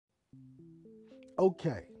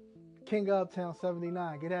Okay. King of Uptown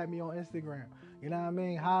 79. Get at me on Instagram. You know what I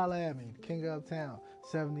mean? Holla at me. King of Uptown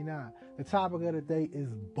 79. The topic of the day is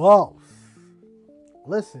boss.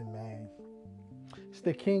 Listen, man. It's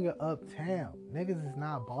the king of Uptown. Niggas is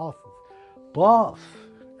not bosses. Boss.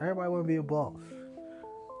 Everybody want to be a boss.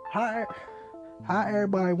 How, how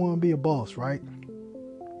everybody want to be a boss, right?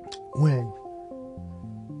 When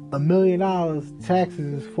 $1 million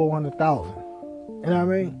taxes is 400,000. You know what I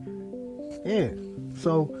mean? Yeah.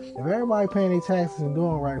 So if everybody paying their taxes and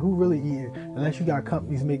doing right, who really eating? Unless you got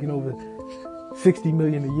companies making over 60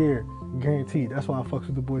 million a year, guaranteed. That's why I fucks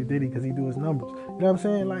with the boy Diddy, because he do his numbers. You know what I'm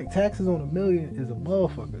saying? Like, taxes on $1 million is a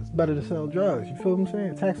motherfucker. It's better to sell drugs. You feel what I'm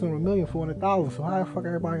saying? Taxes on $1 million, 400,000. So how the fuck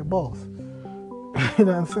everybody a boss? You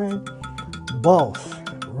know what I'm saying? Boss.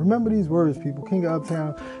 Remember these words, people. King of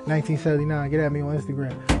Uptown, 1979. Get at me on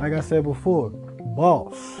Instagram. Like I said before,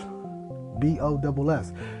 boss.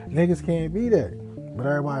 BOSS. Niggas can't be that, but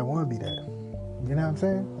everybody want to be that. You know what I'm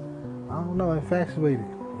saying? I don't know, infatuated.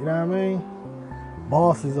 You know what I mean?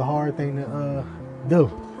 Boss is a hard thing to do.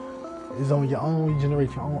 It's on your own. You generate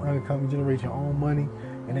your own income. You generate your own money,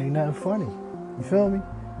 and ain't nothing funny. You feel me?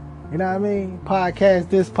 You know what I mean? Podcast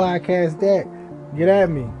this, podcast that. Get at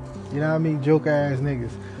me. You know what I mean? Joke ass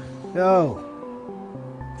niggas. Yo,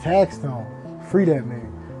 tax them. Free that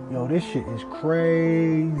man. Yo, this shit is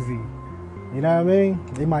crazy. You know what I mean?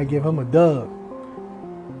 They might give him a dub.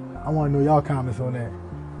 I want to know y'all comments on that.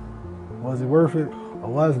 Was it worth it or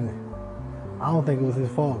wasn't it? I don't think it was his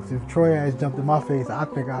fault. If Troy ass jumped in my face,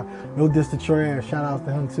 no diss to Troy ass, shout out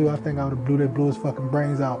to him too. I think I would have blew his fucking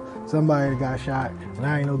brains out. Somebody got shot, and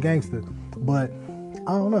I ain't no gangster. But,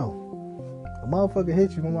 I don't know. A motherfucker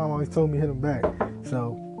hit you, my mom always told me hit him back.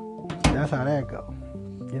 So, that's how that go.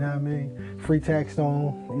 You know what I mean? Free tax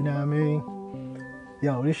on, you know what I mean?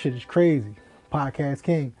 Yo, this shit is crazy. Podcast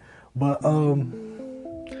king. But,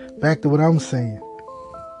 back to what I'm saying.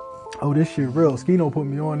 Oh, this shit real. Skino put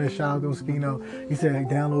me on this. Shout out to Skino. He said, hey,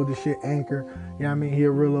 download this shit, Anchor. You know what I mean? He a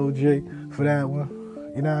real OG for that one.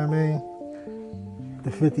 You know what I mean? The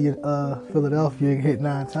 50th Philadelphia hit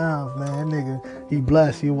 9 times, man. That nigga, he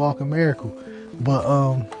blessed. He a walking miracle. But,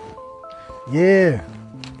 yeah.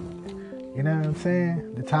 You know what I'm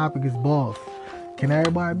saying? The topic is boss. Can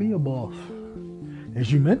everybody be a boss? Is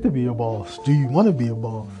you meant to be a boss? Do you want to be a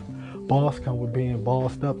boss? Boss come with being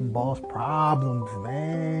bossed up and boss problems,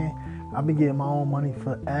 man. I've been getting my own money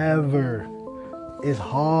forever. It's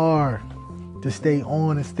hard to stay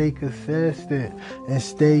on and stay consistent and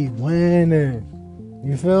stay winning.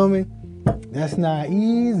 You feel me? That's not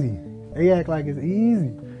easy. They act like it's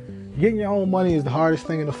easy. Getting your own money is the hardest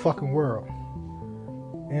thing in the fucking world.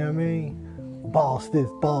 You know what I mean? Boss this,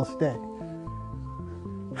 boss that.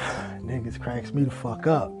 Niggas cracks me the fuck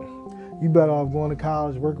up. You better off going to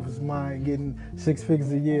college, working for somebody, getting 6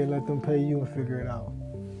 figures a year, let them pay you and figure it out.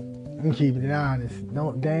 I'm keeping it honest.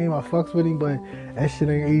 Don't damn, I fucks with him, but that shit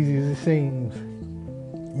ain't easy as it seems.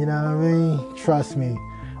 You know what I mean? Trust me,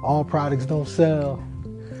 all products don't sell.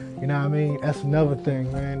 You know what I mean? That's another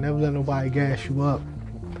thing, man. Never let nobody gas you up.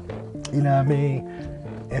 You know what I mean?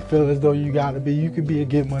 And feel as though you could be a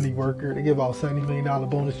get money worker. They give out $70 million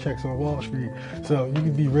bonus checks on Wall Street. So you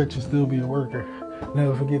can be rich and still be a worker.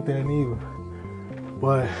 Never forget that neither.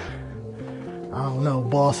 But, I don't know,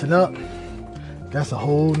 bossing up, that's a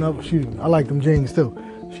whole nother, excuse me, I like them jeans too.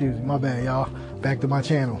 Excuse me, my bad, y'all. Back to my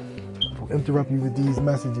channel. I'll interrupt you with these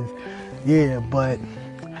messages. Yeah, but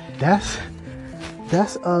that's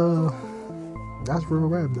real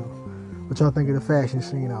rap though. What y'all think of the fashion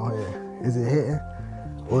scene out here? Is it hitting?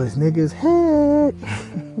 Or is niggas hit?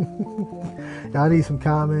 Y'all need some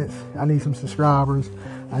comments. I need some subscribers.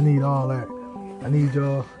 I need all that. I need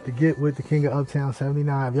y'all to get with the King of Uptown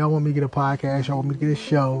 79. If y'all want me to get a podcast, y'all want me to get a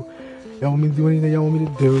show, y'all want me to do anything y'all want me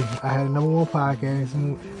to do, I had a #1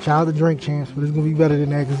 podcast. Shout out to Drink Champs, but it's going to be better than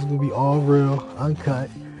that because it's going to be all real, uncut.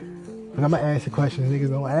 But I'm going to ask the questions niggas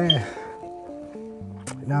don't ask.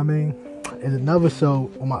 You know what I mean? And another show,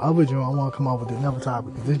 on my other joint, I want to come up with another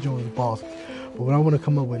topic because this joint is boss. But what I want to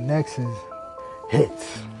come up with next is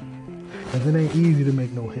hits. Because it ain't easy to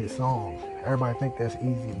make no hit song. Everybody think that's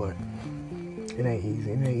easy, but it ain't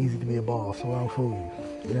easy. It ain't easy to be a boss, so I don't fool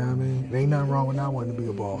you. You know what I mean? There ain't nothing wrong with not wanting to be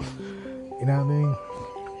a boss. You know what I mean?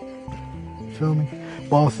 You feel me?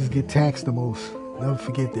 Bosses get taxed the most. Never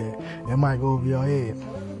forget that. It might go over your head.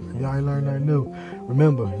 Y'all ain't learned nothing new.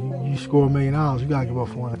 Remember, you score $1 million, you gotta give up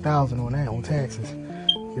 400,000 on that, on taxes.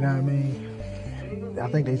 You know what I mean? I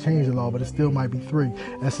think they changed the law, but it still might be 3.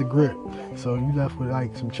 That's a grip. So you left with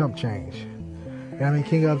like some chump change. You know what I mean?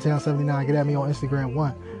 King of Uptown 79. Get at me on Instagram.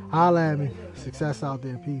 1. Holla at me. Success out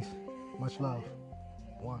there. Peace. Much love.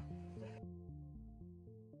 1.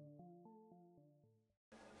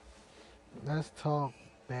 Let's talk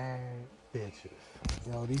bad bitches.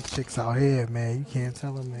 Yo, these chicks out here, man, you can't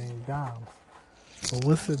tell them they ain't dimes. But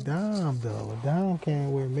what's a dime, though? A dime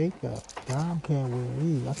can't wear makeup. Dime can't wear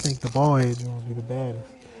weave. I think the bald head ones be the baddest.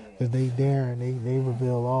 Because they daring, they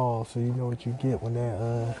reveal all, so you know what you get when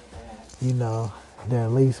that, you know,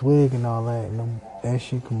 that lace wig and all that, and that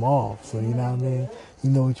shit come off. So, you know what I mean? You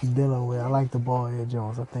know what you dealing with. I like the bald head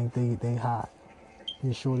Jones. I think they hot.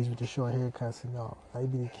 Your shorties with the short haircuts and all. They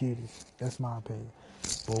be the cutest. That's my opinion.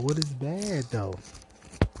 But what is bad, though?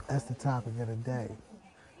 That's the topic of the day.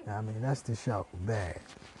 I mean, that's the show. Bad.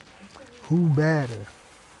 Who badder?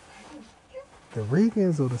 The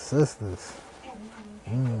Ricans or the sisters? I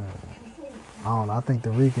don't know. I think the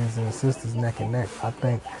Ricans and the sisters neck and neck. I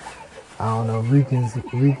don't know.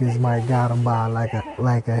 Ricans might got them by like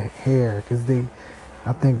a hair, cause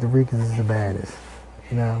I think the Ricans is the baddest.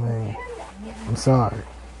 You know what I mean? I'm sorry.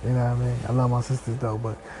 You know what I mean? I love my sisters though,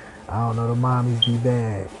 but I don't know. The mommies be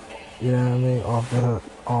bad. You know what I mean? Off the hook,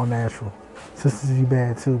 all natural. Sisters be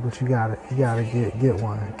bad too, but you gotta get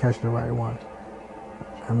one, catch the right one.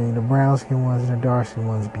 I mean, the brown skin ones and the dark skin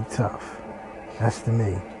ones be tough. That's to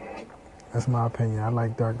me. That's my opinion. I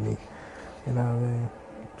like dark meat. You know what I mean?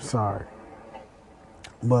 Sorry.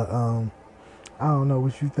 But I don't know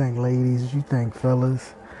what you think, ladies. What you think,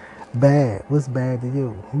 fellas? Bad. What's bad to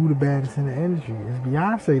you? Who the baddest in the industry? Is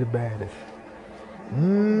Beyonce the baddest?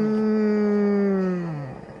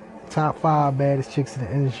 Top 5 baddest chicks in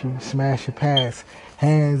the industry. Smash or pass.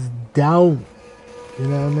 Hands down. You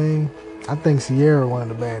know what I mean? I think Sierra one of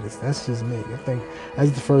the baddest. That's just me. I think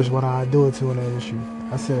that's the first one I do it to in the industry.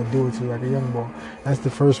 I said I do it to like a young boy. That's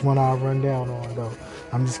the first one I'll run down on though.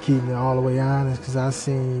 I'm just keeping it all the way honest because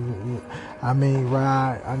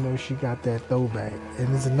Ride, I know she got that throwback. And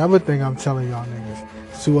there's another thing I'm telling y'all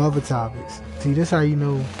niggas. 2 other topics. See, this how you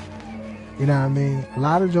know what I mean? A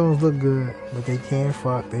lot of Jones look good, but they can't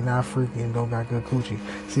fuck. They not freaky and don't got good coochie.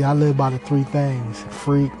 See, I live by the 3 things.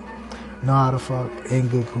 Freak, know how to fuck,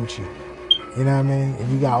 and good coochie. You know what I mean? If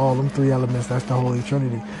you got all them 3 elements, that's the Holy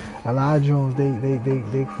Trinity. A lot of Jones,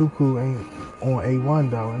 they cuckoo ain't on A1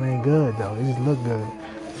 though. It ain't good though. They just look good.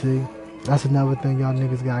 See? That's another thing y'all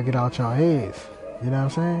niggas gotta get out y'all heads. You know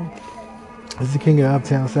what I'm saying? This is the King of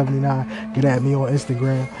Uptown 79. Get at me on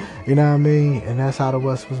Instagram. You know what I mean? And that's how the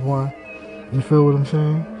West was won. You feel what I'm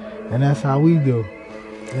saying? And that's how we do.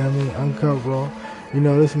 You know what I mean? Uncut raw. You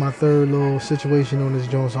know, this is my 3rd little situation on this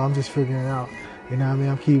joint, so I'm just figuring it out. You know what I mean?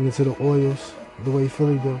 I'm keeping it to the oils, the way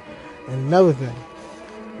Philly do. And another thing,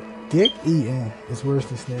 dick eating is worse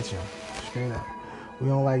than snitching. Straight up. We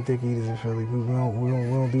don't like dick eaters in Philly. We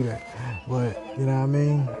don't do that. But, you know what I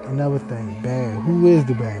mean? Another thing, bad. Who is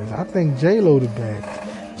the baddest? I think J-Lo the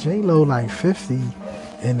baddest. J-Lo like 50,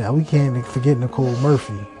 and we can't forget Nicole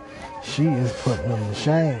Murphy. She is putting them to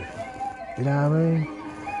shame. You know what I mean?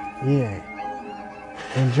 Yeah.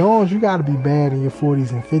 And Jones, you gotta be bad in your 40s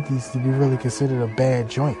and 50s to be really considered a bad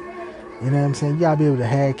joint. You know what I'm saying? You gotta be able to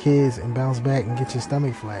have kids and bounce back and get your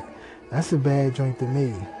stomach flat. That's a bad joint to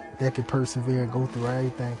me. That could persevere and go through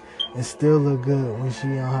everything and still look good when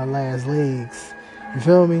she on her last legs. You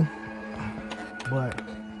feel me? But,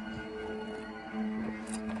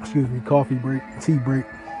 excuse me, coffee break, tea break.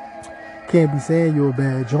 Can't be saying you're a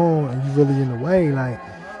bad joint and you really in the way, like,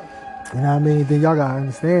 you know what I mean? Then y'all gotta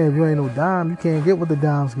understand, if you ain't no dime, you can't get what the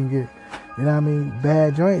dimes can get. You know what I mean?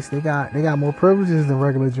 Bad joints, they got more privileges than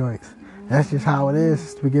regular joints. That's just how it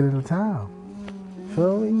is at the beginning of town.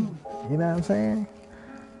 Feel me? You know what I'm saying?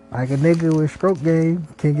 Like a nigga with stroke game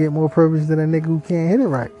can get more privilege than a nigga who can't hit it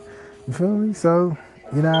right. You feel me? So,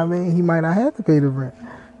 you know what I mean? He might not have to pay the rent.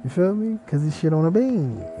 You feel me? Because he's shit on a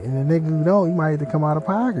bean. And the nigga who don't, he might have to come out of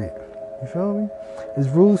pocket. You feel me? There's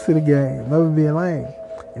rules to the game. Never be a lame.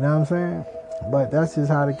 You know what I'm saying? But that's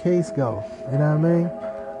just how the case go. You know what I mean?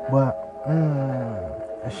 But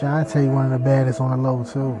Ashanti one of the baddest on the low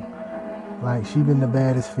too. Like she been the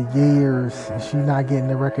baddest for years, and she not getting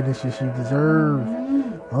the recognition she deserves.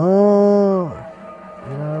 You know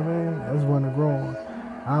what I mean? That's one to grow on.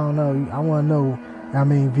 I don't know. I want to know. I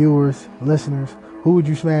mean, viewers, listeners, who would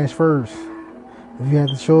you smash first if you had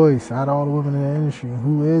the choice out of all the women in the industry?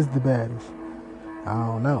 Who is the baddest? I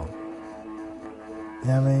don't know. You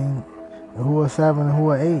know what I mean? Who are 7 and who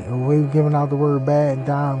are 8? Or we giving out the word bad and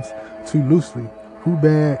dimes too loosely. Who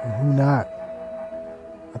bad and who not?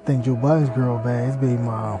 I think Joe Budden's girl bad. His baby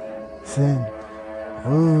mom. Sin.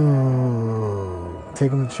 Ooh.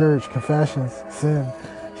 Take him to church. Confessions. Sin.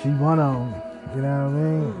 She one of them. You know what I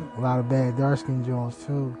mean? A lot of bad dark skin Jones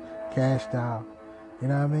too. Cash style. You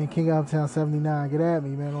know what I mean? King Uptown 79. Get at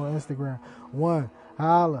me, man, on Instagram.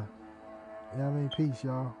 Holla. You know what I mean? Peace,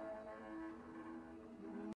 y'all.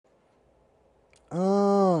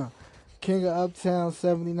 King of Uptown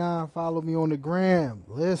 79. Follow me on the gram.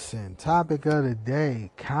 Listen, topic of the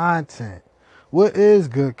day, content. What is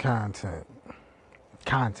good content?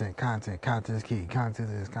 Content is key. Content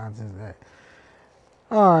is that.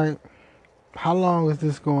 Alright, how long is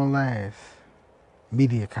this going to last?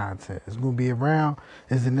 Media content. It's going to be around.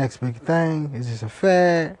 Is the next big thing? Is this a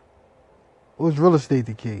fad? Or is real estate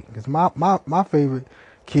the key? Because my favorite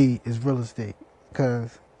key is real estate.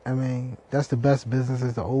 Because, I mean, that's the best business.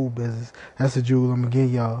 It's the old business. That's the jewel I'm going to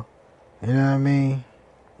give y'all. You know what I mean?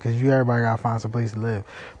 Because everybody got to find some place to live.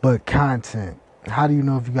 But content. How do you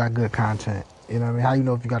know if you got good content? You know what I mean? How do you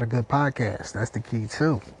know if you got a good podcast? That's the key,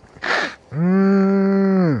 too.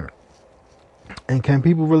 And can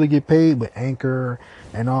people really get paid with Anchor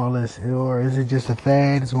and all this? Or is it just a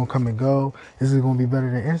fad? It's going to come and go. Is it going to be better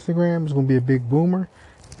than Instagram? It's going to be a big boomer.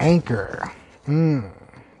 Anchor.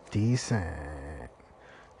 Decent.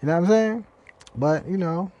 You know what I'm saying? But, I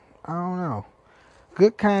don't know.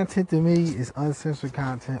 Good content to me is uncensored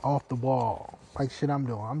content off the wall. Like shit I'm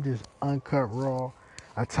doing. I'm just uncut raw.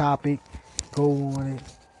 A topic. Go on it.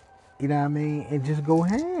 You know what I mean? And just go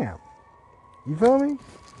ham. You feel me?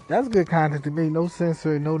 That's good content to me. No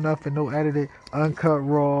censor, no nothing, no edited, uncut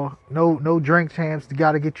raw, no drink champs to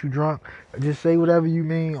gotta get you drunk. Just say whatever you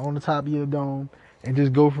mean on the top of your dome and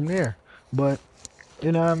just go from there. But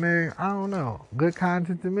you know what I mean? I don't know. Good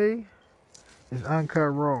content to me is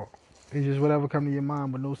uncut raw. It's just whatever come to your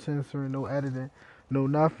mind, but no censoring, no editing, no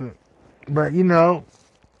nothing. But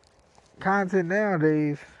content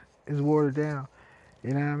nowadays is watered down. You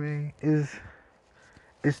know what I mean?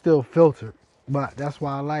 It's still filtered. But that's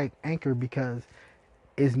why I like Anchor, because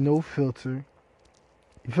it's no filter.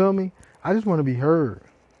 You feel me? I just want to be heard.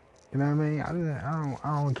 You know what I mean?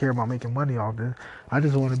 I don't care about making money off this. I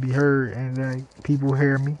just want to be heard, and people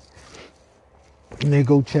hear me, and they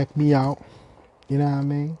go check me out. You know what I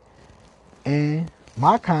mean? And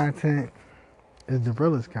my content is the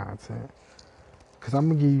realest content. Because I'm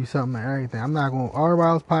going to give you something and everything. I'm not going to, everybody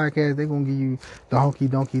else podcast, they're going to give you the honky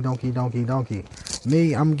donkey.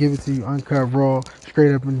 Me, I'm going to give it to you uncut raw,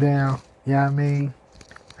 straight up and down. You know what I mean?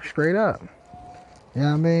 Straight up. You know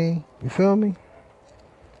what I mean? You feel me?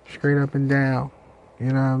 Straight up and down. You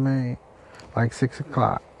know what I mean? Like 6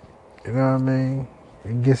 o'clock. You know what I mean?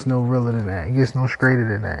 It gets no realer than that. It gets no straighter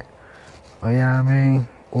than that. You know what I mean?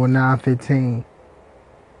 Or 9:15.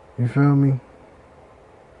 You feel me?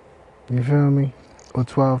 You feel me? Or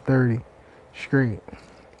 12:30. Straight.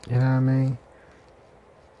 You know what I mean?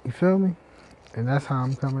 You feel me? And that's how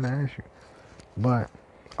I'm coming to ask you. But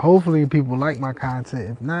hopefully people like my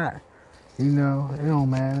content. If not, it don't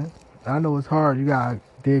matter. I know it's hard. You gotta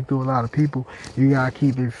dig through a lot of people. You gotta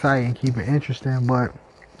keep it exciting, keep it interesting. But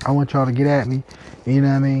I want y'all to get at me. You know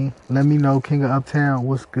what I mean? Let me know, King of Uptown,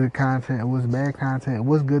 what's good content, what's bad content,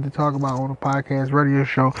 what's good to talk about on a podcast, radio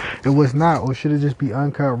show, and what's not. Or should it just be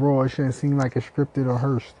uncut raw? It shouldn't seem like it's scripted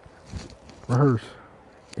or rehearsed.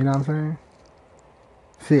 You know what I'm saying?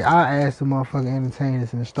 See, I ask the motherfucking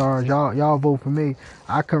entertainers and the stars, y'all vote for me.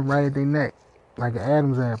 I come right at their neck like an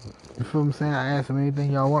Adam's apple. You feel what I'm saying? I ask them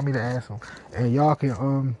anything y'all want me to ask them. And y'all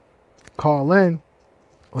can call in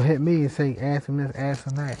or hit me and say, ask them this, ask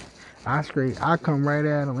them that. I come right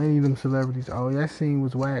at them, any of them celebrities. Oh, that scene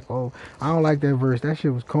was whack. Oh, I don't like that verse. That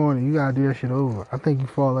shit was corny. You gotta do that shit over. I think you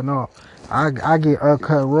falling off. I get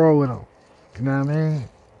uncut raw with them. You know what I mean?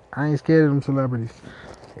 I ain't scared of them celebrities.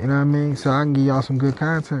 You know what I mean? So I can give y'all some good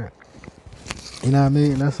content. You know what I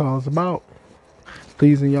mean? That's all it's about.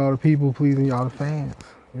 Pleasing y'all the people, pleasing y'all the fans.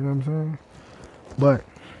 You know what I'm saying? But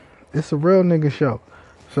it's a real nigga show.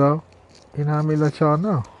 So, you know what I mean? Let y'all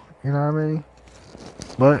know. You know what I mean?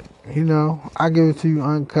 But, I give it to you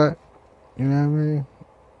uncut. You know what I mean?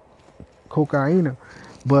 Cocaine.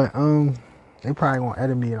 But, they probably gonna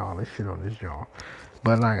edit me and all this shit on this joint.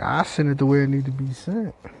 But, like, I send it the way it need to be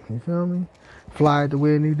sent. You feel me? Fly it the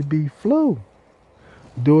way it need to be flew.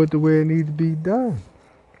 Do it the way it need to be done.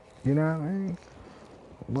 You know what I mean?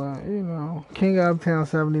 But, King of Uptown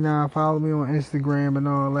 79, follow me on Instagram and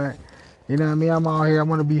all that. You know what I mean? I'm out here. I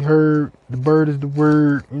want to be heard. The bird is the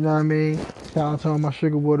word. You know what I mean? Shout out to all my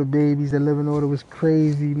sugar water babies that live in order was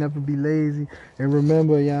crazy. Never be lazy. And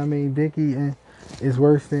remember, you know what I mean? Dicky is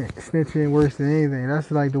worse than snitching, worse than anything. That's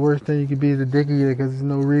like the worst thing you could be is a dick eater because there's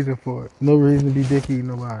no reason for it. No reason to be dick eating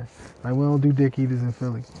nobody. Like, we don't do dick eaters in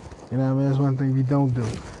Philly. You know what I mean? That's one thing we don't do.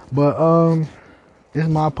 But, this is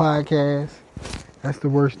my podcast. That's the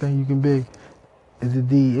worst thing you can be. Is a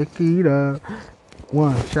dick eater.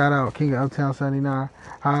 One, shout out King of Uptown 79.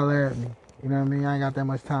 Holla at me. You know what I mean? I ain't got that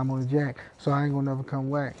much time on the jack, so I ain't gonna never come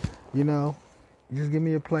whack. Just give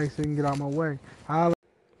me a place so you can get out my way. Holla.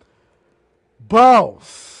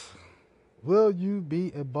 boss? Will you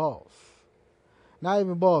be a boss? Not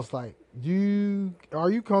even boss. Like, are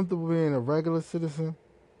you comfortable being a regular citizen,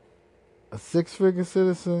 a six-figure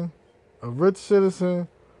citizen, a rich citizen,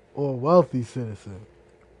 or a wealthy citizen?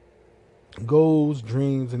 Goals,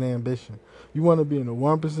 dreams, and ambition. You want to be in the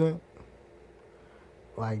 1%?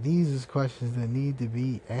 Like, these is questions that need to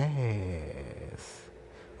be asked.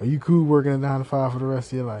 Are you cool working a 9 to 5 for the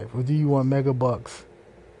rest of your life? Or do you want mega bucks?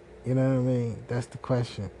 You know what I mean? That's the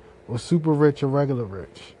question. Or super rich or regular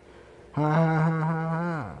rich? Ha ha ha ha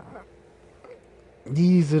ha.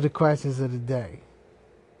 These are the questions of the day.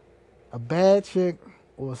 A bad chick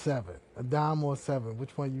or a 7? A dime or a 7?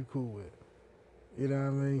 Which one you cool with? You know what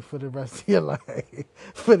I mean? For the rest of your life.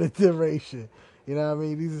 For the duration. You know what I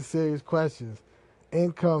mean? These are serious questions.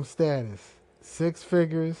 Income status. 6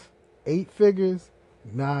 figures, 8 figures,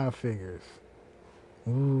 9 figures.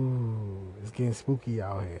 Ooh, it's getting spooky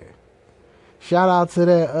out here. Shout out to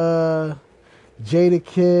that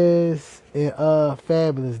Jadakiss and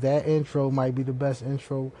Fabulous. That intro might be the best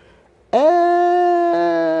intro ever.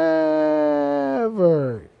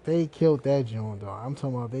 They killed that joint, though. I'm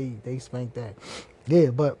talking about they spanked that. Yeah,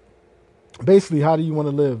 but basically, how do you want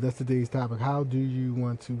to live? That's today's topic. How do you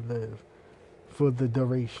want to live for the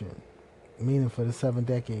duration? Meaning for the 7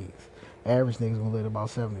 decades. Average niggas gonna live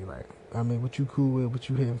about 70. Like, I mean, what you cool with? What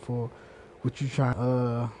you hitting for? What you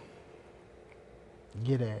trying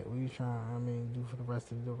get at? What you trying, do for the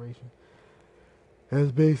rest of the duration?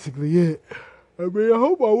 That's basically it. I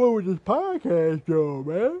hope I went with this podcast, though,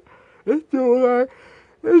 man. It's doing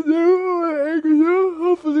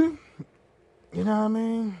hopefully. You know what I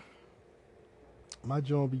mean? My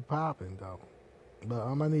joint be popping, though. But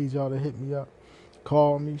I'm gonna need y'all to hit me up.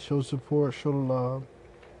 Call me, show support, show the love.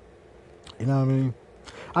 You know what I mean?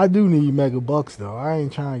 I do need mega bucks, though. I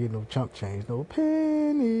ain't trying to get no chump change, no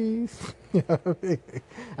pennies. You know what I mean?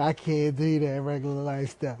 I can't do that regular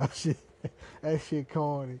lifestyle shit. That shit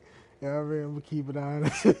corny. You know what I mean? I'm gonna keep it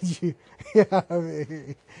honest with you. You know what I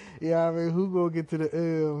mean? You know what I mean? Who gonna get to the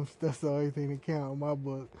M's? That's the only thing that count in my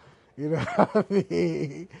book. You know what I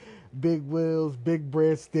mean? Big wheels, big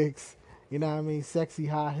breadsticks. You know what I mean? Sexy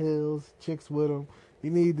high heels, chicks with them. You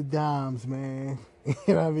need the dimes, man. You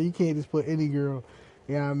know what I mean? You can't just put any girl,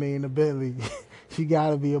 you know what I mean, in a Bentley. She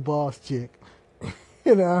gotta be a boss chick.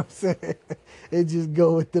 You know what I'm saying? It just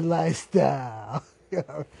go with the lifestyle. You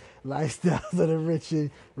know, lifestyles of the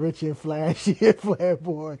rich and flashy and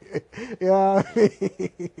flamboyant. You know what I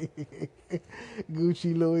mean?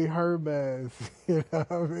 Gucci, Louis, Hermes. You know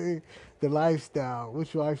what I mean? The lifestyle.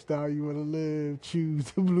 Which lifestyle you want to live?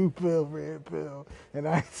 Choose the blue pill, red pill. And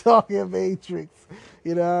I ain't talking Matrix.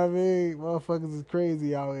 You know what I mean? Motherfuckers is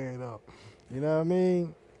crazy out here, though. You know what I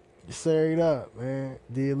mean? Straight up, man.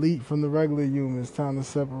 The elite from the regular humans. Time to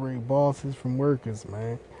separate bosses from workers,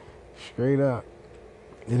 man. Straight up.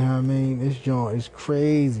 You know what I mean? This joint is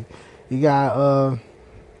crazy. You got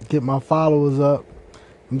get my followers up.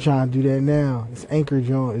 I'm trying to do that now. This Anchor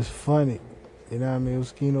joint is funny. You know what I mean?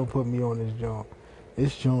 Oskino put me on this joint.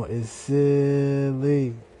 This joint is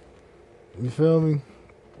silly. You feel me?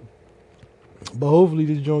 But hopefully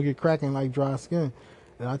this joint get cracking like dry skin.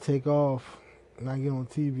 And I take off and I get on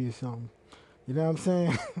TV or something. You know what I'm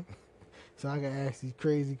saying? So I can ask these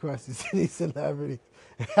crazy questions to these celebrities.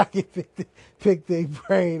 And I can pick their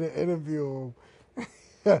brain and interview them.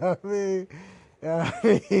 You know what I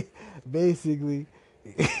mean? Basically,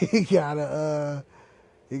 you gotta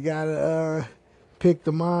pick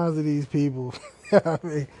the minds of these people. You know what I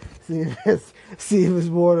mean? See if it's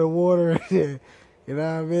more than water in there. You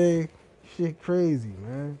know what I mean? Shit crazy,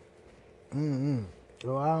 man.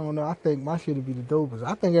 Well, I don't know. I think my shit would be the dopest.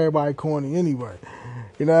 I think everybody corny anyway.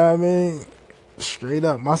 You know what I mean? Straight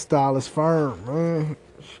up. My style is firm, man.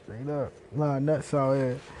 Straight up. A lot of nuts out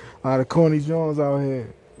here. A lot of corny Jones out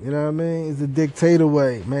here. You know what I mean? It's a dictator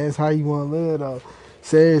way, man. It's how you want to live, though.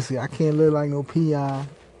 Seriously, I can't live like no peon.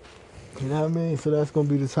 You know what I mean? So that's going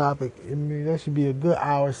to be the topic. I mean, that should be a good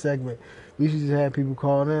hour segment. We should just have people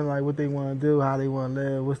call in, like, what they want to do, how they want to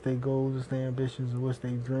live, what's their goals, what's their ambitions, and what's their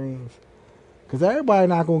dreams. Because everybody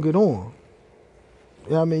not going to get on.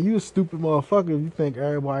 You know what I mean? You a stupid motherfucker if you think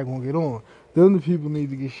everybody going to get on. Them the people need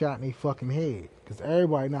to get shot in their fucking head. Because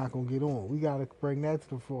everybody not going to get on. We got to bring that to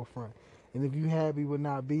the forefront. And if you happy with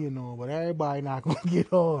not being on, but everybody not going to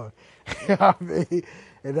get on. You know what I mean?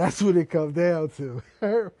 And that's what it comes down to.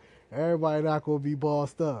 Everybody not going to be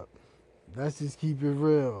bossed up. Let's just keep it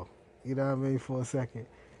real. You know what I mean? For a second.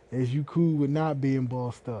 Is you cool with not being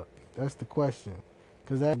bossed up? That's the question.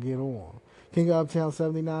 Because that get on. King of Uptown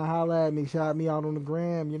 79, holla at me. Shout me out on the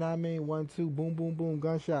gram. You know what I mean? 1, 2, boom, boom, boom.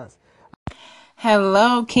 Gunshots.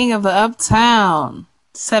 Hello, King of the Uptown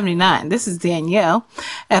 79. This is Danielle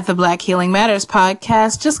at the Black Healing Matters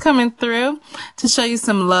podcast, just coming through to show you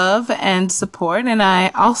some love and support. And I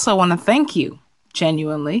also want to thank you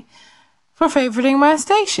genuinely for favoriting my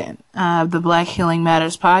station, the Black Healing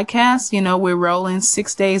Matters podcast. You know, we're rolling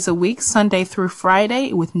 6 days a week, Sunday through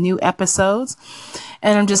Friday, with new episodes.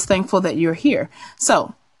 And I'm just thankful that you're here.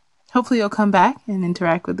 So hopefully you'll come back and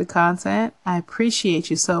interact with the content. I appreciate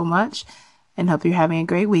you so much and hope you're having a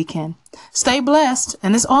great weekend. Stay blessed.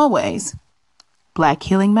 And as always, Black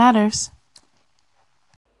Healing Matters.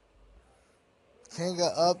 King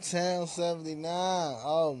of Uptown 79.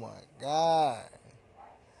 Oh my God.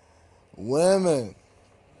 Women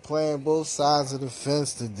playing both sides of the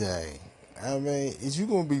fence today. I mean, is you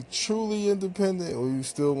going to be truly independent or you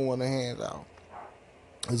still want a handout?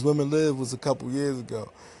 As Women Live was a couple years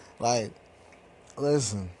ago. Like,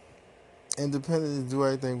 listen, independent is do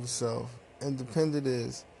everything for self. Independent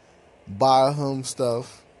is buy him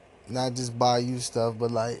stuff, not just buy you stuff, but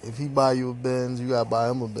like if he buy you a Benz, you gotta buy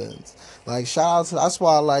him a Benz. Like shout out to, that's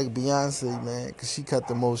why I like Beyonce, man, because she cut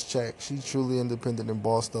the most checks. She truly independent and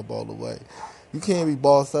bossed up all the way. You can't be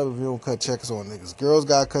bossed up if you don't cut checks on niggas. Girls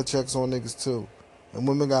gotta cut checks on niggas too. And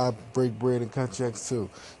women gotta break bread and cut checks too.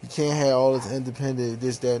 You can't have all this independent,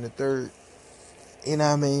 this, that, and the third. You know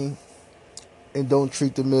what I mean? And don't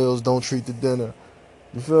treat the meals, don't treat the dinner.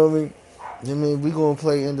 You feel me? I mean, we gonna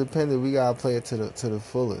play independent. We gotta play it to the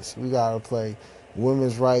fullest. We gotta play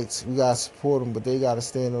women's rights. We gotta support them, but they gotta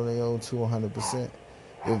stand on their own 100%.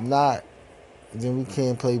 If not, then we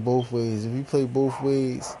can't play both ways. If we play both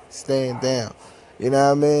ways, stand down. You know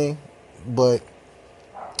what I mean? But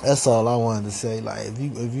that's all I wanted to say. Like if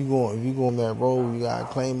you go on that road, you gotta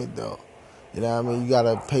claim it though. You know what I mean? You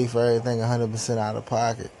gotta pay for everything 100% out of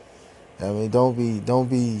pocket. I mean, don't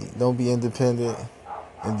be independent.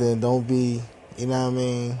 And then don't be, you know what I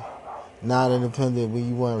mean, not independent when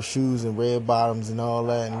you wear shoes and red bottoms and all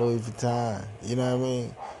that and Louis Vuitton. You know what I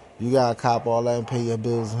mean? You got to cop all that and pay your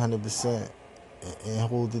bills 100% and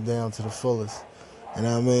hold it down to the fullest. You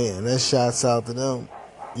know what I mean? And that shouts out to them.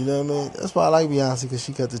 You know what I mean? That's why I like Beyonce, because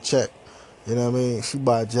she cut the check. You know what I mean? She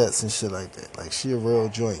buy jets and shit like that. Like, she a real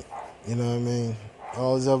joint. You know what I mean?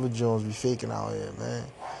 All these other joints be faking out here, man.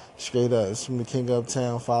 Straight up. It's from the King of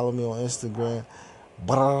Uptown. Follow me on Instagram.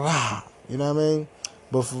 Blah, you know what I mean?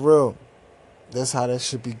 But for real, that's how that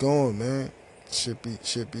should be going, man. Should be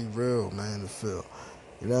real, man, to feel.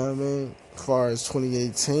 You know what I mean? As far as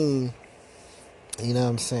 2018, you know what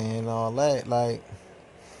I'm saying, all that, like,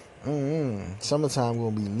 summertime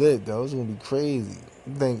gonna be lit, though. It's gonna be crazy.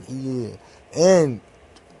 You think, yeah. And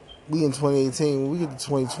we in 2018, when we get to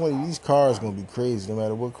 2020, these cars gonna be crazy, no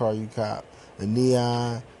matter what car you cop. A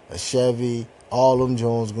Neon, a Chevy, all them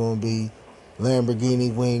Jones gonna be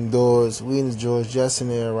Lamborghini wing doors. We in the George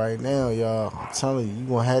Jetson era right now, y'all. I'm telling you,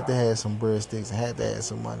 gonna have to have some breadsticks and have to have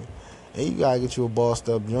some money. And you gotta get you a bossed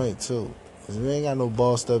up joint too. Cause we ain't got no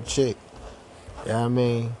bossed up chick. You know what I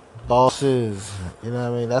mean? Bosses. You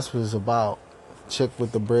know what I mean? That's what it's about. Chick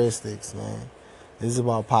with the breadsticks, man. This is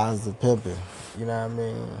about positive pimping. You know what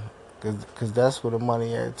I mean? Cause that's where the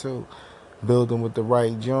money at too. Building with the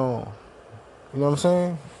right joint. You know what I'm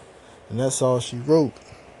saying? And that's all she wrote.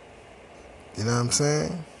 You know what I'm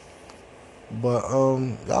saying? But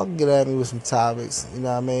y'all can get at me with some topics. You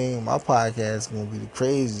know what I mean? My podcast is gonna be the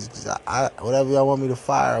craziest. Cause I whatever y'all want me to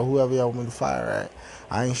fire, or whoever y'all want me to fire at,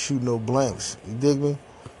 I ain't shooting no blanks. You dig me?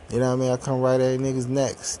 You know what I mean? I come right at niggas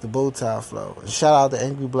next. The Bow Tie Flow. And shout out to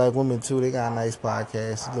Angry Black Women too. They got a nice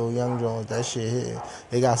podcast. Little Young Jones, that shit hitting.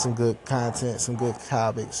 They got some good content, some good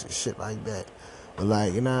topics, and shit like that. But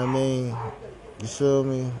like, you know what I mean? You feel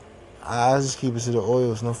me? I just keep it to the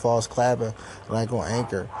oils, no false clapping, like on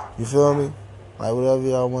Anchor. You feel me? Like, whatever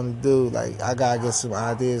y'all want to do, like, I gotta get some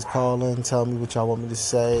ideas. Call in, tell me what y'all want me to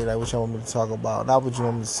say, like, what y'all want me to talk about. Not what you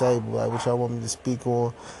want me to say, but, like, what y'all want me to speak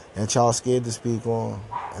on, and y'all scared to speak on.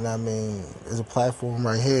 And, I mean, there's a platform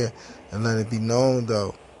right here, and let it be known,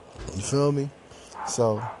 though. You feel me?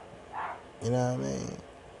 So, you know what I mean?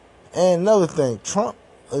 And another thing, Trump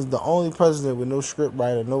is the only president with no script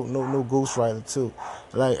writer, no ghost writer too.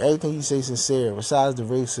 Like everything he say sincere, besides the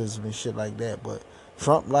racism and shit like that. But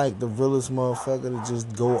Trump like the realest motherfucker to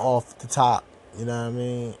just go off the top. You know what I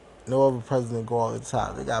mean? No other president go off the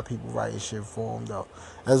top. They got people writing shit for him though.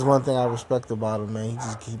 That's one thing I respect about him, man. He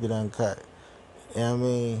just keep it uncut. You know what I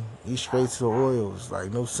mean? He's straight to the oils.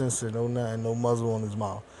 Like no censor, no nothing, no muzzle on his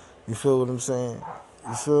mouth. You feel what I'm saying?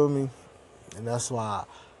 You feel me? And that's why,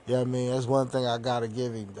 you know what I mean? That's one thing I gotta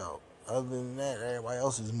give him, though. Other than that, everybody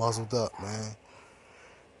else is muzzled up, man.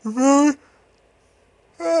 You feel me?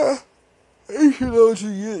 He You know what you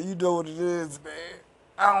get, you know what it is, man.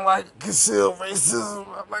 I don't like concealed racism.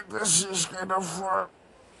 I like that shit straight up front.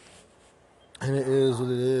 And it is what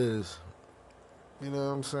it is. You know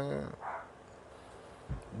what I'm saying?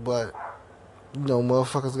 But, you know,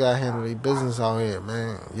 motherfuckers gotta handle their business out here,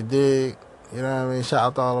 man. You dig? You know what I mean? Shout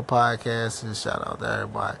out to all the podcasters. Shout out to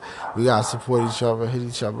everybody. We gotta support each other, hit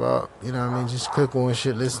each other up. You know what I mean? Just click on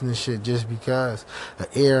shit, listen to shit just because.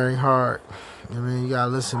 The air ain't hard. I mean, you gotta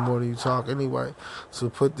listen more than you talk anyway. So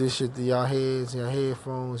put this shit to your heads, your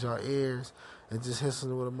headphones, your ears, and just listen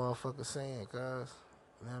to what a motherfucker saying, cuz. You know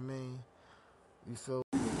what I mean? You feel?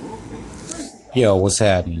 Yo, what's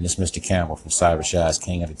happening? It's Mr. Campbell from Cyber Shots,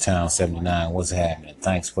 King of the Town 79. What's happening?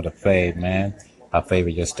 Thanks for the fave, man. I favor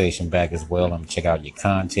your station back as well. I'm going to check out your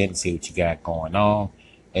content and see what you got going on.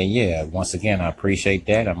 And yeah, once again, I appreciate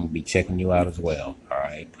that. I'm going to be checking you out as well. All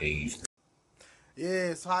right, peace.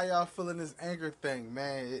 Yeah, so how y'all feeling this Anchor thing,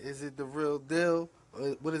 man? Is it the real deal?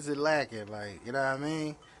 What is it lacking? Like, you know what I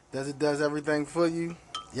mean? Does everything for you?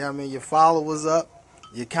 You know what I mean? Your followers up,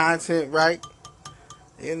 your content right.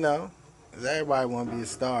 You know, 'cause everybody want to be a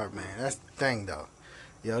star, man. That's the thing, though.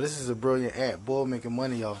 Yo, this is a brilliant app. Bull making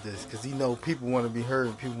money off this because he know people want to be heard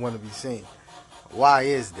and people want to be seen. Why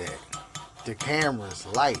is that? The cameras,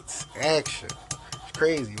 lights, action. It's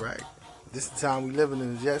crazy, right? This is the time we living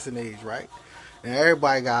in the Jetson age, right? And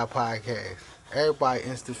everybody got a podcast. Everybody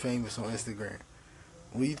Insta famous on Instagram.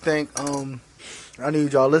 What you think? I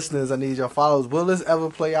need y'all listeners. I need y'all followers. Will this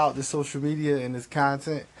ever play out, this social media and this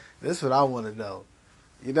content? This is what I want to know.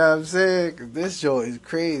 You know what I'm saying? 'Cause this show is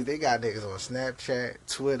crazy. They got niggas on Snapchat,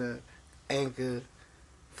 Twitter, Anchor,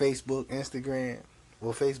 Facebook, Instagram.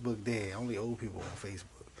 Well, Facebook dead. Only old people on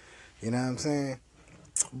Facebook. You know what I'm saying?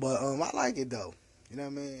 But I like it though. You know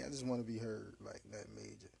what I mean? I just want to be heard, like that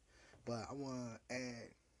major. But I want to add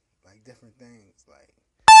like different things, like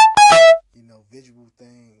visual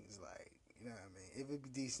things, like you know what I mean. It would be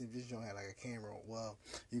decent if this joint had like a camera. Well,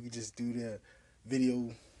 you could just do the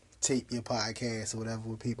video, tape your podcast or whatever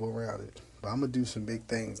with people around it. But I'm gonna do some big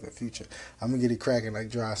things in the future. I'm gonna get it cracking like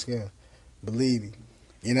dry skin. Believe me.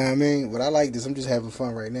 You know what I mean? But I like this. I'm just having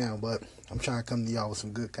fun right now, but I'm trying to come to y'all with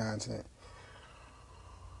some good content.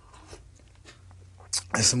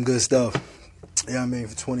 And some good stuff. You know what I mean?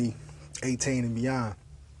 For 2018 and beyond.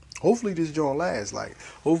 Hopefully this joint lasts. Like,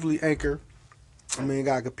 hopefully Anchor. I mean,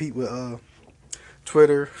 gotta compete with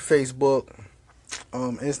Twitter, Facebook,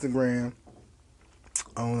 Instagram.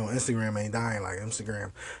 I don't know, Instagram ain't dying like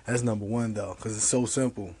Instagram. That's number one though, because it's so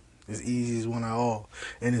simple. It's easy as one of all.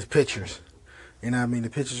 And it's pictures. You know what I mean? The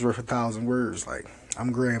picture's worth 1,000 words. Like,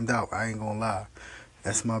 I'm grammed out. I ain't gonna lie.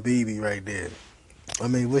 That's my baby right there. I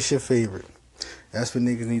mean, what's your favorite? That's what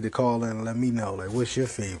niggas need to call in and let me know. Like, what's your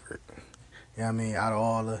favorite? You know what I mean? Out of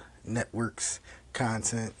all the networks,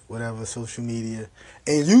 content, whatever, social media.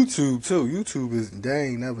 And YouTube, too. YouTube is, they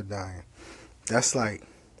ain't never dying. That's like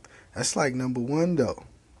number one, though.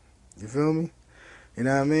 You feel me? You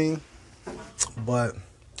know what I mean? But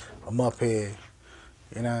I'm up here.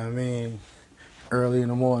 You know what I mean? Early in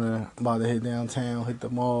the morning, about to hit downtown, hit the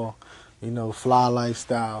mall. Fly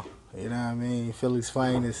lifestyle. You know what I mean? Philly's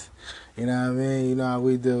finest. You know what I mean? You know how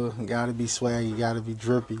we do. Gotta be swaggy, gotta be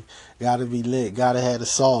drippy, gotta be lit, gotta have the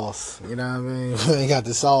sauce. You know what I mean? If you ain't got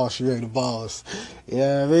the sauce, you ain't the boss. You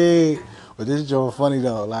know what I mean? But this joint funny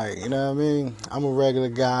though. Like, you know what I mean? I'm a regular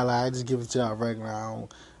guy. Like, I just give it to y'all regular.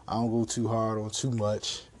 I don't go too hard on too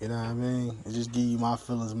much. You know what I mean? I just give you my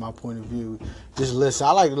feelings, my point of view. Just listen.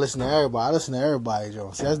 I like to listen to everybody. I listen to everybody,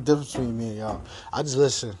 Joe. See, that's the difference between me and y'all. I just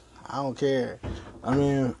listen. I don't care. I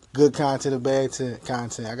mean, good content or bad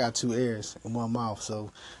content. I got two ears and one mouth,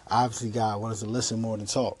 so obviously God wants us to listen more than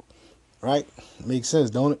talk. Right? Makes sense,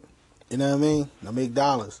 don't it? You know what I mean? I make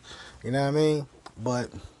dollars. You know what I mean?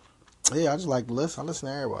 But yeah, I just like to listen. I listen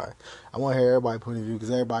to everybody. I want to hear everybody's point of view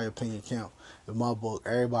because everybody's opinion count. In my book,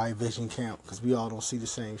 everybody's vision count because we all don't see the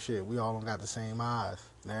same shit. We all don't got the same eyes.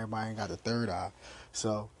 And everybody ain't got the third eye.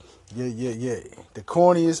 So, yeah. The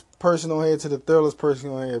corniest person on here to the thirdest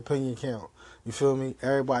person on here, opinion count. You feel me?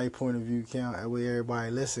 Everybody's point of view count. That way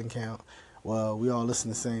everybody listen count. Well, we all listen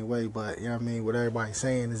the same way, but, you know what I mean? What everybody's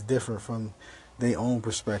saying is different from their own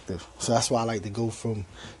perspective. So that's why I like to go from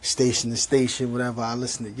station to station, whatever. I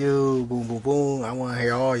listen to you, boom, boom, boom. I want to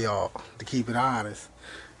hear all y'all to keep it honest.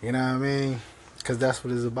 You know what I mean? Because that's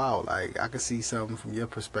what it's about. Like, I can see something from your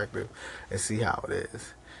perspective and see how it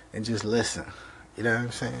is. And just listen. You know what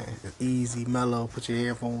I'm saying? It's easy, mellow, put your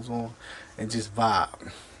headphones on, and just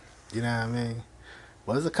vibe. You know what I mean?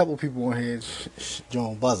 Well, there's a couple people on here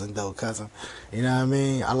join buzzing, though, cousin. You know what I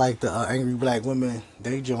mean? I like the angry black women.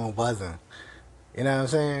 They join buzzing. You know what I'm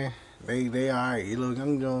saying? They all right. You look,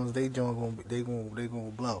 Young Jones, they gonna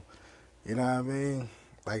blow. You know what I mean?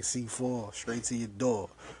 Like C4, straight to your door.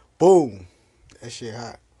 Boom. That shit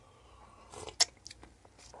hot.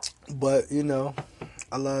 But, you know,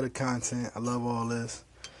 I love the content. I love all this.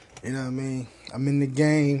 You know what I mean? I'm in the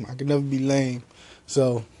game. I can never be lame.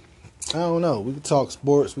 So, I don't know. We can talk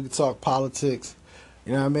sports. We can talk politics.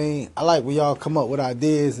 You know what I mean? I like when y'all come up with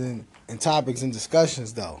ideas and topics and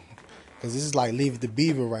discussions, though. Because this is like Leave It to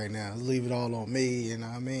Beaver right now. Leave it all on me. You know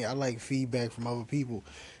what I mean? I like feedback from other people.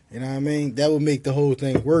 You know what I mean? That would make the whole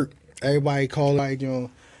thing work. Everybody call like, you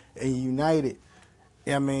know, and united.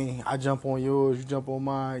 Yeah, I mean, I jump on yours, you jump on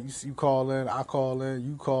mine. You call in, I call in,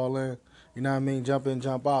 you call in. You know what I mean? Jump in,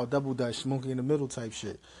 jump out, double dutch, smoky in the middle type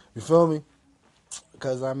shit. You feel me?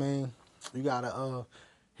 Because, I mean, you got to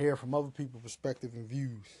hear from other people's perspective and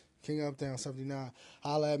views. King Uptown 79,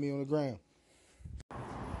 holla at me on the ground.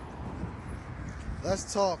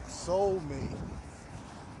 Let's talk soulmate.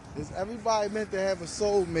 Is everybody meant to have a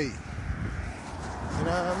soulmate? You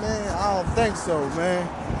know what I mean? I don't think so, man.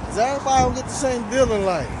 Because everybody don't get the same deal in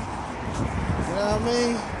life. You know what I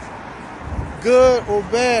mean? Good or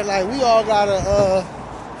bad, like we all gotta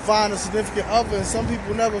find a significant other, and some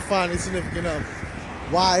people never find a significant other.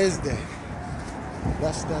 Why is that?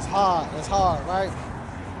 That's hard. That's hard, right?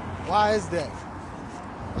 Why is that?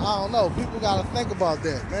 I don't know. People gotta think about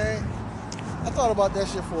that, man. I thought about that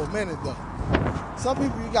shit for a minute though. Some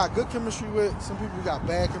people you got good chemistry with, some people you got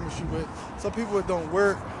bad chemistry with, some people it don't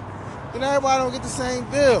work. And everybody don't get the same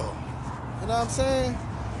deal. You know what I'm saying?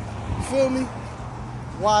 You feel me?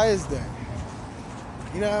 Why is that?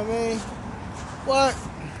 You know what I mean? But,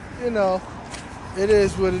 you know, it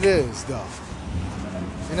is what it is though.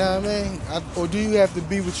 You know what I mean? Or do you have to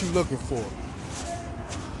be what you're looking for?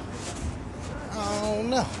 I don't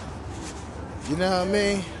know. You know what I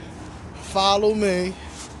mean? Follow me.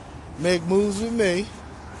 Make moves with me.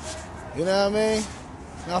 You know what I mean?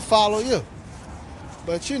 And I follow you.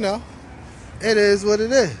 But you know, it is what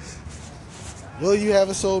it is. Will you have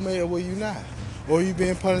a soulmate or will you not? Or are you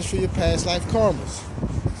being punished for your past life karmas?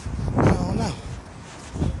 I don't know.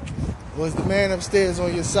 Was the man upstairs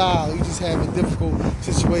on your side or you just having difficult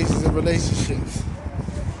situations in relationships?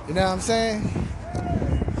 You know what I'm saying?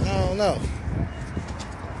 I don't know.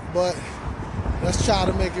 But let's try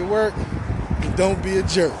to make it work and don't be a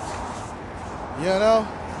jerk. You know?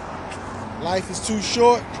 Life is too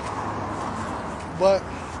short, but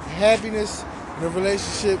happiness in a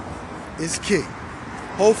relationship is key.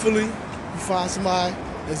 Hopefully, you find somebody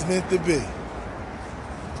that's meant to be. You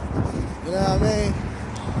know what I mean?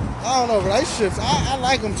 I don't know, relationships, I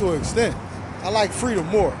like them to an extent. I like freedom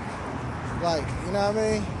more. Like, you know what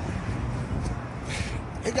I mean?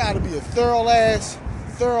 It gotta be a thorough ass,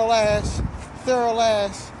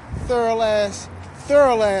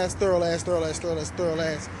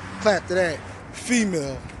 clap to that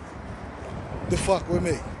female to fuck with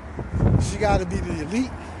me. She gotta be the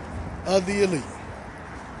elite of the elite.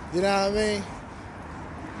 You know what I mean?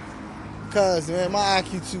 Cause man, my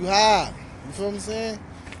IQ too high. You feel what I'm saying?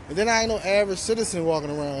 And then I ain't no average citizen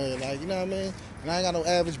walking around here, like, you know what I mean? And I ain't got no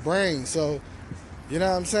average brain, so you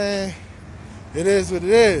know what I'm saying? It is what it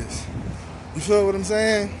is. You feel what I'm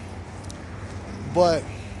saying? But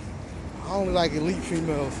I only like elite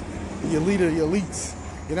females. The elite of the elites.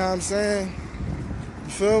 You know what I'm saying? You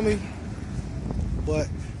feel me? But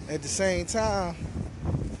at the same time,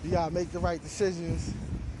 you gotta make the right decisions,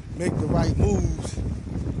 make the right moves. You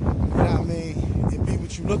know what I mean? And be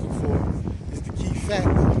what you're looking for is the key factor.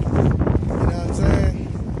 You know what I'm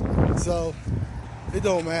saying? So it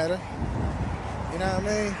don't matter. You know what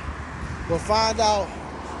I mean? But find out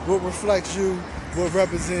what reflects you, what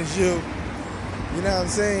represents you. You know what I'm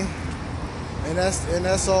saying? And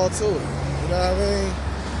that's all to it. You know what I mean?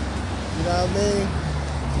 You know what I mean?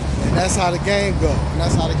 And that's how the game goes. And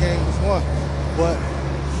that's how the game is won. But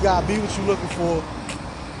you gotta be what you're looking for.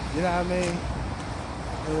 You know what I mean?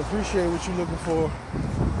 And appreciate what you're looking for.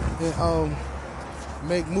 And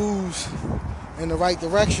make moves in the right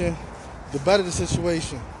direction to better the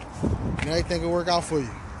situation. And everything will work out for you.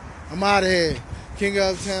 I'm out of here. King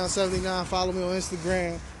of Uptown 79. Follow me on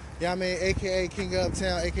Instagram. Yeah, I mean, aka King of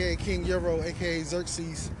Uptown, aka King Euro, aka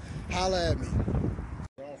Xerxes. Holla at me.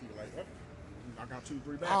 I got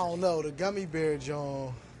 2-3 bags. I don't know, the gummy bear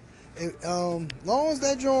John. Long as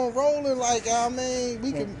that John rolling, like I mean,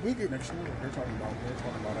 we can. Next door, they're talking about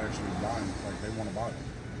actually buying. Like they want to buy it.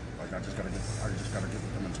 Like I just gotta get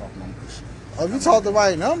with them and talk numbers. If you talk the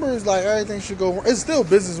right numbers, like everything should go. It's still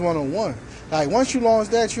business 101. Like once you launch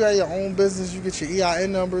that, you have your own business. You get your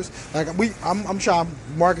EIN numbers. Like I'm trying to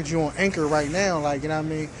market you on Anchor right now. Like you know what I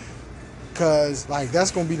mean. Cause like that's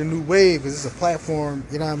gonna be the new wave. Cause it's a platform.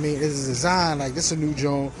 You know what I mean? It's a design. Like this a new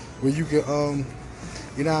joint where you can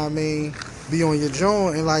you know what I mean, be on your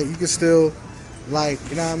joint and like you can still like,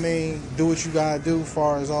 you know what I mean, do what you gotta do as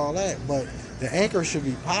far as all that. But the anchor should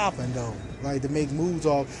be popping though. Like to make moves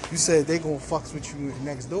off. You said they gonna fucks with you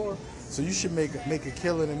next door, so you should make a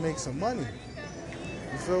killing and make some money.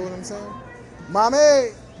 You feel what I'm saying?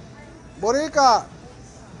 Mame, Borica.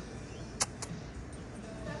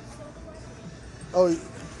 Oh,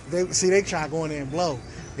 they try to go in there and blow.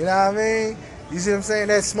 You know what I mean? You see what I'm saying?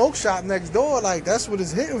 That smoke shop next door, like that's what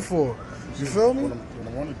it's hitting for. You feel me? What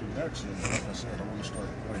I want to do next is, like I said, I want to start.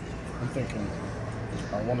 Like I'm thinking,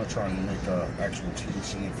 I want to try and make actual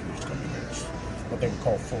THC infused gummy bears, what they would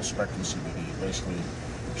call full spectrum CBD. Basically,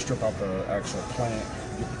 strip out the actual plant,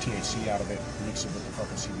 get the THC out of it, mix it with the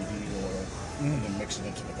fucking CBD oil, and then mix it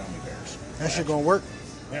into the gummy bears. That shit gonna work?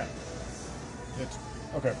 Yeah. It's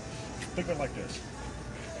okay. Think of it like this: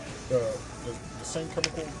 the same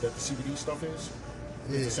chemical that the CBD stuff is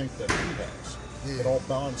the same that weed has. Yeah. It all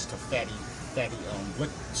bonds to fatty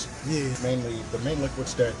liquids. Yeah. Mainly, the main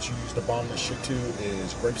liquids that you use to bond this shit to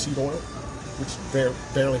is grapeseed oil, which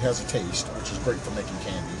barely has a taste, which is great for making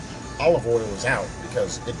candy. Olive oil is out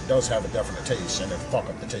because it does have a definite taste and it fuck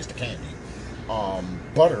up the taste of candy.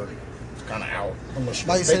 Butter is kind of out unless you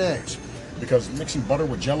Why you say bake that? things. Because mixing butter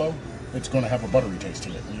with Jello, it's going to have a buttery taste to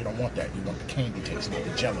it, and you don't want that. You want the candy taste, not the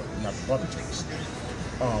Jello, not the butter taste.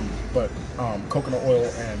 But coconut oil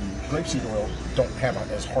and grapeseed oil don't have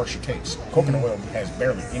as harsh a taste. Coconut oil has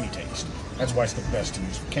barely any taste. That's why it's the best to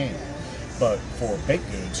use for candy. But for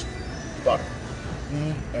baked goods, butter.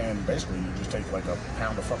 And basically, you just take like a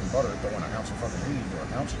pound of fucking butter, throw in an ounce of fucking weed or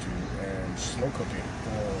an ounce or two, and slow cook it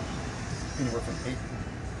for anywhere from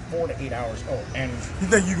 4 to 8 hours. Oh, and You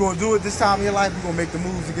think you gonna do it this time in your life? You gonna make the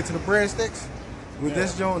moves to get to the breadsticks? With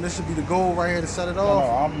this joint, this should be the goal right here to set it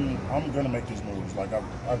off. no, I'm gonna make these moves. Like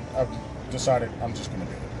I've decided I'm just gonna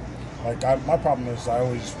do it. Like my problem is I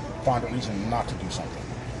always find a reason not to do something,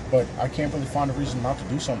 but I can't really find a reason not to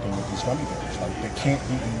do something with these gummy bears. Like they can't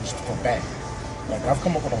be used for bad. Like I've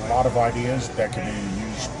come up with a lot of ideas that can be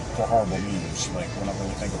used for horrible means. Like when I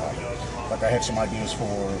really think about it. Like I had some ideas for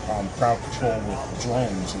crowd control with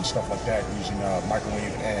drones and stuff like that, using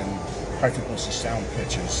microwave and high frequency sound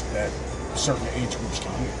pitches that certain age groups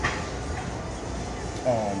can hear.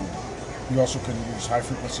 You also can use high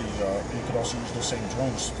frequency. You could also use those same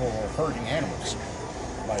drones for herding animals.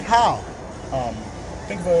 Like How?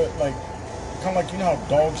 think of it like kind of like, you know how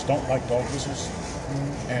dogs don't like dog whistles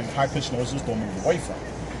and high pitched noises they'll move away from.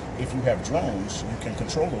 If you have drones, you can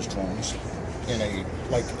control those drones in a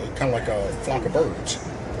kind of like a flock of birds,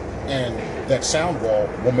 and that sound wall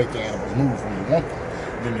will make the animals move when you want them.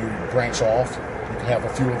 Then you branch off. You can have a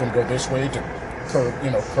few of them go this way to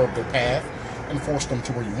curb their path and force them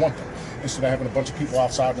to where you want them, instead of having a bunch of people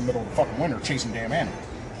outside in the middle of the fucking winter chasing damn animals.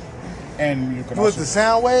 And you can With also the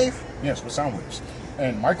sound wave? yes, with sound waves.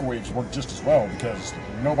 And microwaves work just as well because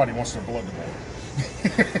nobody wants their blood to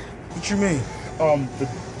boil. What you mean? The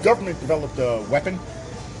government developed a weapon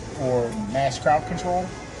for mass crowd control,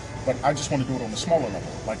 but I just want to do it on a smaller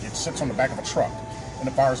level. Like it sits on the back of a truck and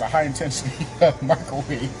it fires a high intensity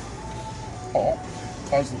microwave.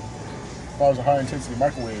 Fires a high intensity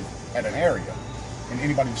microwave at an area, and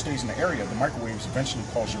anybody who stays in the area, the microwaves eventually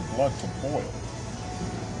cause your blood to boil,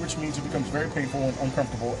 which means it becomes very painful and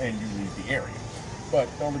uncomfortable, and you leave the area. But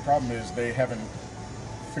the only problem is they haven't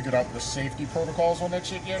figured out the safety protocols on that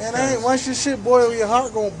shit yet. And ain't once your shit boil, your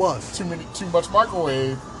heart gonna bust. Too much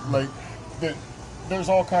microwave, like there's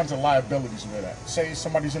all kinds of liabilities with that. Say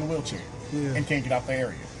somebody's in a wheelchair and can't get out the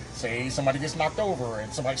area. Say somebody gets knocked over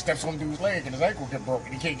and somebody steps on dude's leg and his ankle get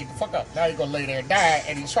broken. He can't get the fuck up. Now he's gonna lay there and die,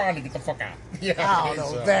 and he's trying to get the fuck out. Yeah, I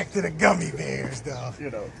don't know. Back to the gummy bears, though.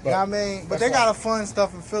 You know, You know what I mean? But they got a fun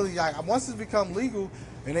stuff in Philly. Like once it's become legal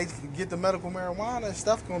and they get the medical marijuana,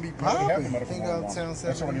 stuff gonna be We already have popping. the medical Think marijuana. Uptown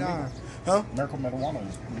That's already 79. legal. Huh? Medical marijuana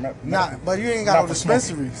is Nah, but you ain't got not no for smoking.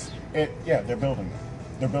 dispensaries. Yeah, they're building them.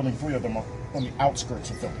 They're building 3 of them on the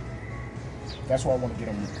outskirts of Philly. That's why I want to get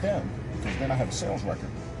them with them, because then I have a sales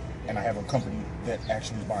record, and I have a company that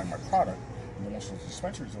actually is buying my product. And then once those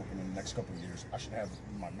dispensaries open in the next couple of years, I should have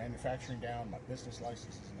my manufacturing down, my business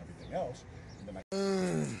licenses, and everything else. And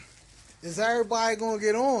then Is everybody gonna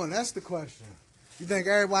get on? That's the question. You think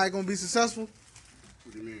everybody gonna be successful?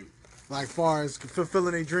 What do you mean? Like far as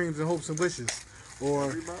fulfilling their dreams and hopes and wishes? Or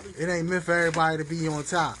Everybody? it ain't meant for everybody to be on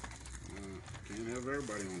top? Can't have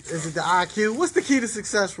everybody on top. Is it the IQ? What's the key to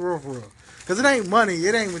success for real? Because it ain't money.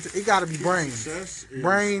 It gotta be brains. Success is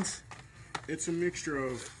Brains. It's a mixture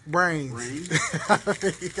of Brains. brains,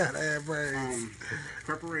 You gotta have brains.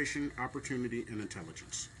 preparation, opportunity, and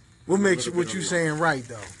intelligence. What makes little what bit you of saying right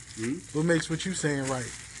though? Hmm? What makes what you saying right?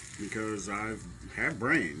 Because I've had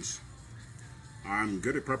brains. I'm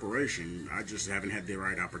good at preparation. I just haven't had the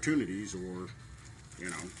right opportunities, or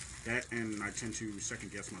that, and I tend to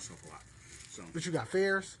second guess myself a lot. So, But you got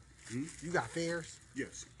fears? You got fears?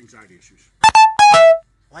 yes, anxiety issues.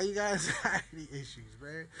 Why you got anxiety issues,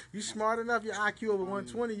 man? You smart enough, your IQ over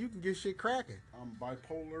 120, you can get shit cracking. I'm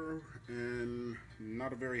bipolar and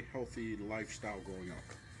not a very healthy lifestyle growing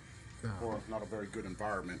up, or not a very good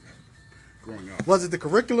environment growing up. Was it the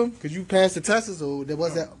curriculum? Because you passed the tests, or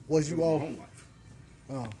was you My all? home life.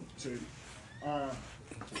 Oh, So,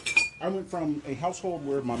 I went from a household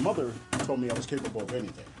where my mother told me I was capable of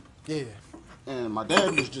anything. yeah. And my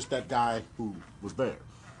dad was just that guy who was there.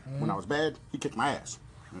 When I was bad, he kicked my ass.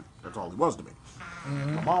 That's all he was to me.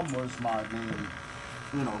 My mom was my main,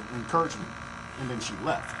 encouragement. And then she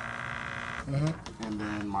left. And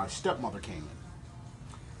then my stepmother came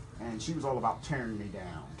in. And she was all about tearing me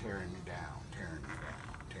down, tearing me down, tearing me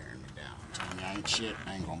down, tearing me down. Telling me I ain't shit,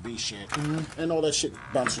 I ain't gonna be shit. And all that shit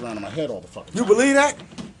bounced around in my head all the fucking time. You believe that?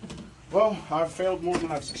 Well, I've failed more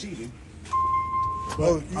than I've succeeded.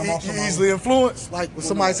 Oh, I'm you also my easily own- influenced? Like when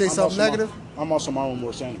somebody say I'm something also negative? I'm also my own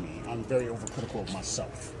worst enemy. I'm very overcritical of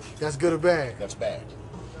myself. That's good or bad? That's bad.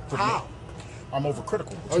 For How? me. I'm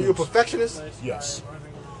overcritical. Are you a perfectionist? Yes.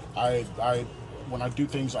 I when I do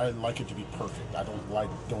things, I like it to be perfect. I don't like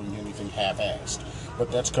doing anything half-assed.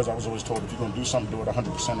 But that's because I was always told if you're going to do something, do it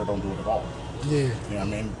 100% or don't do it at all. Yeah. You know what I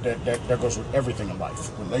mean? That goes with everything in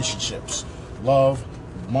life. Relationships, love,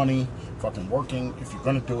 money, fucking working. If you're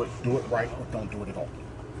going to do it right or don't do it at all.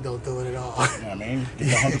 Don't do it at all. You know what I mean? Get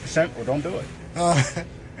the 100% or don't do it.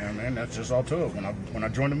 Yeah, man, that's just all to it. When I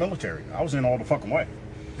joined the military, I was in all the fucking way.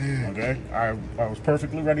 Okay? I was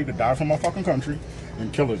perfectly ready to die for my fucking country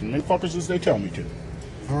and kill as many fuckers as they tell me to.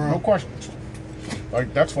 No questions.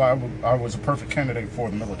 Like, that's why I was a perfect candidate for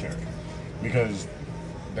the military. Because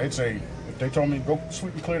they'd say, if they told me, go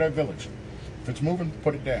sweep and clear that village. If it's moving,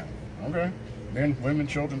 put it down. Okay? Men, women,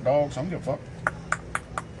 children, dogs, I don't give a fuck.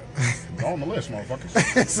 On the list,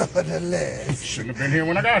 motherfuckers. It's on the list. Shouldn't have been here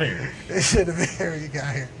when I got here. It should have been here when you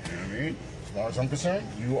got here. You know what I mean? As far as I'm concerned,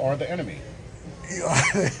 you are the enemy. You are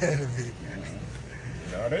the enemy.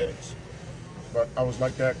 That is. But I was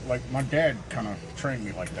like that. Like, my dad kind of trained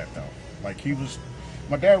me like that, though. Like,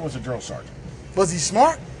 my dad was a drill sergeant. Was he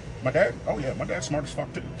smart? My dad, oh yeah, my dad's smart as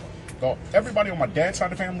fuck too. So everybody on my dad's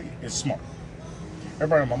side of the family is smart.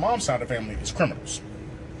 Everybody on my mom's side of the family is criminals.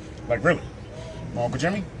 Like, really. My Uncle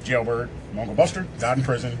Jimmy, jailbird. My Uncle Buster, died in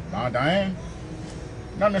prison. My Aunt Diane,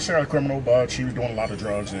 not necessarily a criminal, but she was doing a lot of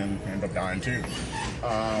drugs and ended up dying too.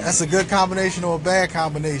 That's a good combination or a bad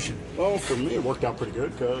combination. Well, for me, it worked out pretty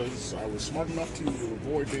good because I was smart enough to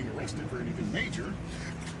avoid being arrested for anything major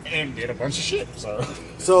and did a bunch of shit.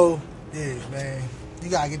 So, yeah, man, you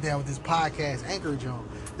gotta get down with this podcast Anchor Joe.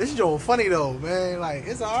 This Joe funny though, man. Like,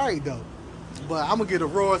 it's alright though. But I'm gonna get the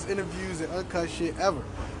rawest interviews and uncut shit ever.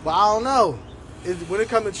 But I don't know. When it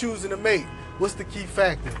comes to choosing a mate, what's the key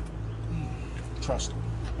factor? Trust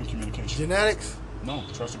and communication. Genetics? No,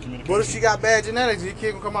 trust and communication. What if she got bad genetics and your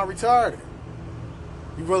kid gonna come out retarded?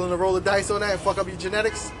 You willing to roll the dice on that and fuck up your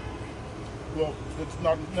genetics? Well, it's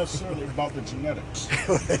not necessarily about the genetics.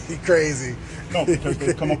 You crazy. No, because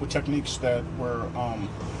they've come up with techniques that where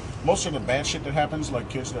most of the bad shit that happens, like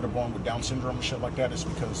kids that are born with Down syndrome and shit like that, is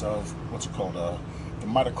because of what's it called? The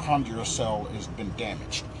mitochondrial cell has been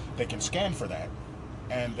damaged. They can scan for that,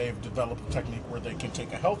 and they've developed a technique where they can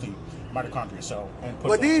take a healthy mitochondrial cell and put.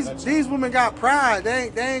 But that to that these women got pride.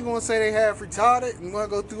 They ain't gonna say they have retarded and gonna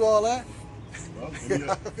go through all that. Well, your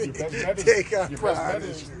best bet is, They got your pride best bet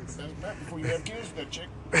is issues. your best bet before you have kids with that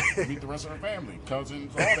chick. Meet the rest of her family,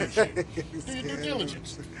 cousins, all that shit. Do your due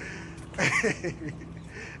diligence.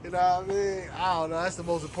 You know what I mean? I don't know. That's the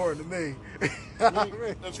most important to me.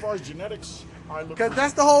 As far as genetics, I look. Because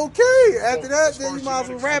that's the whole key. After that, as then far you as might as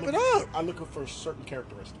well genetics, wrap it up. I look for certain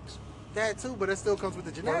characteristics. That too, but it still comes with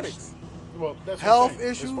the genetics. Well, that's what I'm Health saying.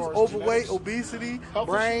 As issues, far as overweight, genetics, obesity, health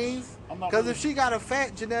brains. issues, I'm not Because really- if she got a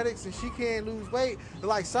fat genetics and she can't lose weight,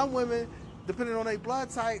 like some women, depending on their blood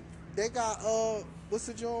type, they got what's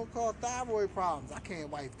the joint called, thyroid problems. I can't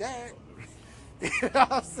wipe that. You know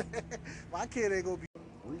what I'm saying? My kid ain't gonna be.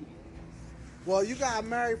 Well, you got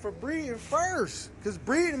married for breeding first, because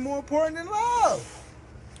breeding more important than love.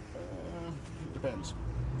 It depends.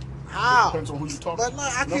 How? It depends on who you talk But to.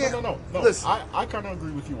 like, I can't. No. Listen. I kind of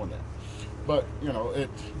agree with you on that. But, you know,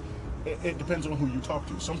 it depends on who you talk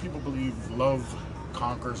to. Some people believe love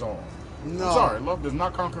conquers all. No. I'm sorry, love does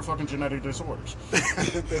not conquer fucking genetic disorders.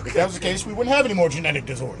 If that was the case, we wouldn't have any more genetic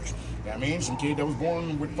disorders. You know what I mean? Some kid that was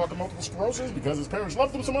born with fucking multiple sclerosis because his parents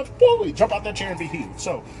loved him so much, boy, jump out that chair and be healed.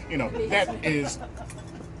 So, you know, that is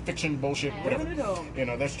fiction, bullshit, whatever. You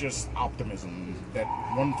know, that's just optimism. That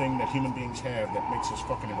one thing that human beings have that makes us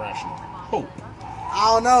fucking irrational. Hope. I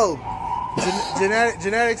don't know.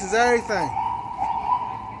 Genetics is everything.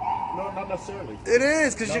 No, not necessarily. It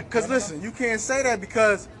is, because listen, you can't say that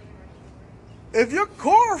because if your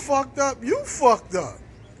core fucked up, you fucked up.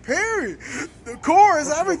 Period. The core is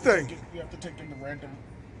everything. You have to take in the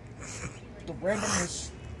randomness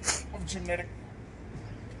of genetic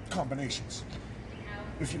combinations.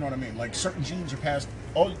 If you know what I mean. Like certain genes are passed,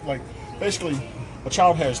 basically a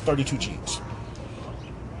child has 32 genes.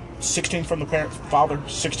 16 from the father,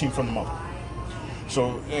 16 from the mother.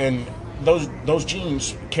 So, and those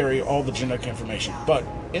genes carry all the genetic information. But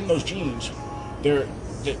in those genes, the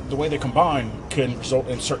way they combine can result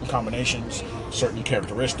in certain combinations, certain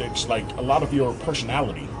characteristics. Like a lot of your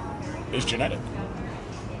personality is genetic.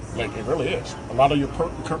 Like it really is. A lot of your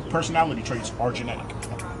personality traits are genetic.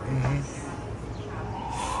 Mm-hmm.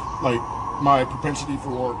 Like my propensity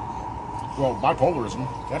for, bipolarism,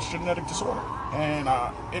 that's genetic disorder. And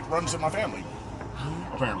it runs in my family.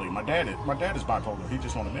 Apparently, my dad is bipolar. He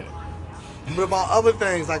just won't admit it. What about other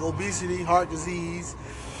things like obesity, heart disease,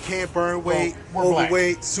 can't burn weight, We're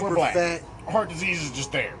overweight, black. super We're black. fat? Heart disease is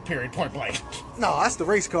just there. Period. Point blank. No, that's the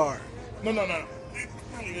race card. No. It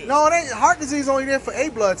really is. No, it ain't. Heart disease only there for A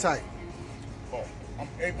blood type. Oh, I'm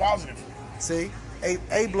A positive. See,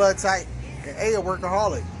 A blood type, and A a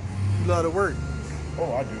workaholic. You love to work.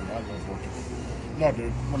 Oh, I do. I love working. No,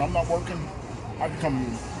 dude. When I'm not working, I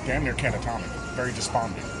become damn near catatonic. Very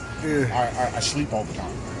despondent. Yeah. I sleep all the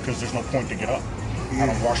time because there's no point to get up. I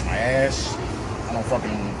don't wash my ass. I don't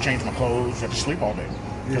fucking change my clothes. I just sleep all day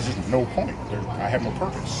because there's no point. I have no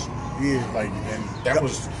purpose. Yeah. Like, and that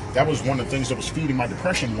was one of the things that was feeding my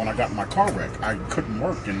depression when I got in my car wreck. I couldn't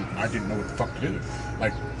work and I didn't know what the fuck to do.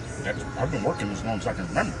 Like, I've been working as long as I can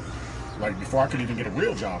remember. Like, before I could even get a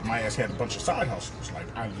real job, my ass had a bunch of side hustles. Like,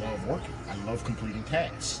 I love working. I love completing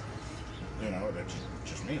tasks. You know, that's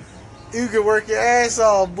just me. You can work your ass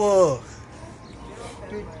off, boy.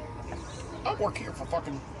 Dude, I work here for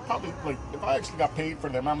fucking probably, like, if I actually got paid for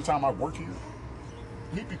the amount of time I work here,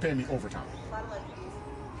 he'd be paying me overtime.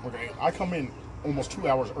 Okay, I come in almost 2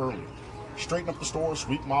 hours early, straighten up the store,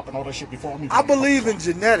 sweep, mop, and all that shit before I'm even. I believe in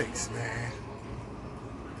genetics, man.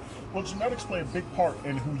 Well, genetics play a big part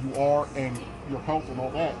in who you are and your health and all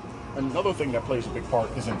that. And another thing that plays a big part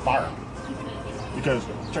is environment. Because,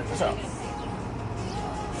 check this out.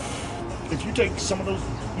 If you take some of those,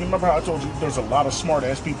 you remember how I told you there's a lot of smart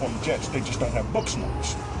ass people on the Jets, they just don't have book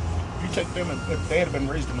smarts. If you take them, and if they had been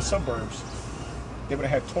raised in the suburbs, they would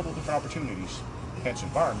have had total different opportunities, hence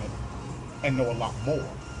environment, and know a lot more.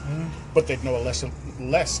 Mm-hmm. But they'd know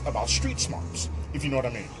less about street smarts, if you know what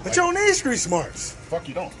I mean. But you don't need street smarts. Fuck,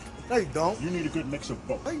 you don't. No, you don't. You need a good mix of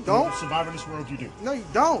both. No, you don't. To survive in this world, you do. No, you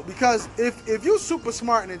don't. Because if you're super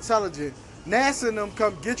smart and intelligent, NASA and them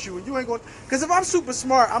come get you, and you ain't going. Because if I'm super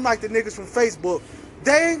smart, I'm like the niggas from Facebook.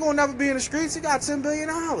 They ain't gonna never be in the streets. He got $10 billion.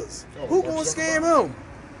 Who gonna scam him?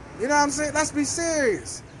 You know what I'm saying? Let's be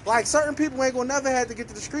serious. Like certain people ain't gonna never have to get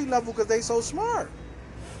to the street level because they so smart.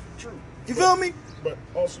 True. You feel me? But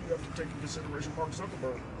also you have to take into consideration Mark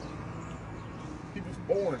Zuckerberg. He was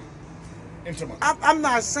born into money. I'm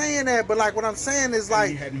not saying that, but like what I'm saying is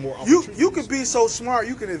like you could be so smart,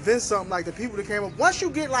 you can invent something like the people that came up. Once you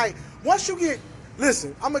get,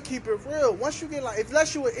 listen, I'm gonna keep it real. Once you get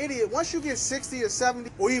unless you're an idiot, once you get 60 or 70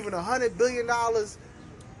 or even $100 billion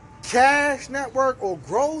cash network or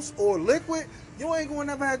gross or liquid, you ain't gonna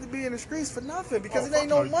never have to be in the streets for nothing because it ain't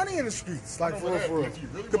no money in the streets. Like for real.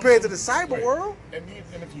 Really compared to the cyber world. And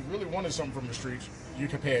if you really wanted something from the streets, you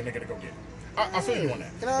could pay a nigga to go get it. I feel you on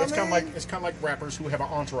that. You know it's kind of like rappers who have an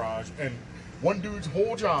entourage, and one dude's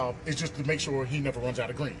whole job is just to make sure he never runs out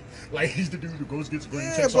of green. Like he's the dude who goes gets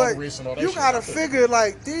green, takes all the risks and all that. You shit. gotta figure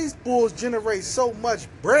like these bulls generate so much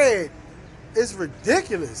bread, it's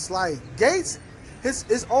ridiculous. Like Gates,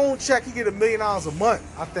 his own check, he get $1 million a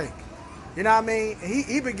month, I think. You know what I mean? And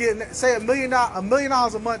he been getting say $1 million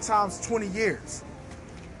a month times 20 years.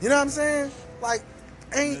 You know what I'm saying? Like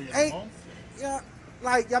ain't yeah.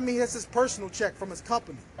 Like, I mean, that's his personal check from his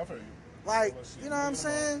company. I feel you. Like, you know what I'm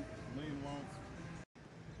saying? $1 million long.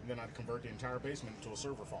 And then I'd convert the entire basement into a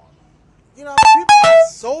server farm. You know, people got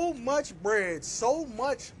so much bread, so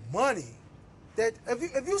much money, that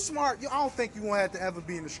if you smart, I don't think you won't have to ever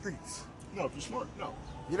be in the streets. No, if you're smart, no.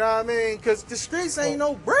 You know what I mean? Because the streets ain't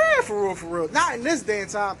no bread for real, for real. Not in this day and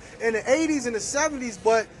time. In the 80s and the 70s,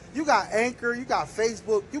 but you got Anchor, you got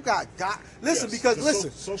Facebook, you got Listen, Yes, because the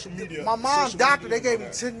listen, social media. my mom's social doctor, media they gave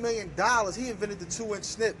and him all that. $10 million. He invented the 2-inch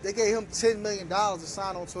snip. They gave him $10 million to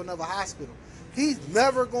sign on to another hospital. He's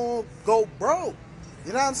never going to go broke.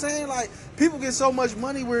 You know what I'm saying? Like, people get so much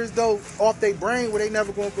money where it's though off their brain where they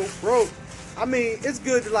never going to go broke. I mean, it's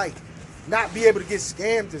good to, like, not be able to get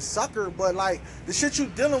scammed and sucker, but, like, the shit you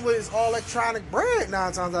dealing with is all electronic bread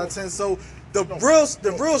 9 times out of 10. So, the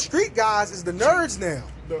real street guys is the nerds now.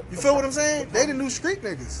 You feel what I'm saying? They the new street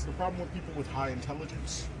niggas. The problem with people with high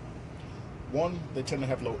intelligence, one, they tend to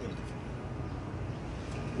have low empathy,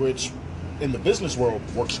 which in the business world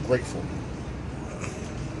works great for them.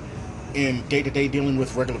 In day-to-day dealing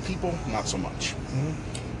with regular people, not so much.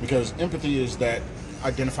 Because empathy is that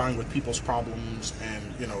identifying with people's problems and,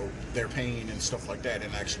 you know, their pain and stuff like that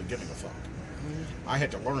and actually giving a fuck. I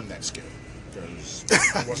had to learn that skill because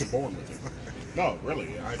I wasn't born with it. No, really.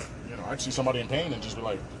 I'd see somebody in pain and just be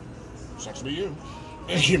like, sucks to be you.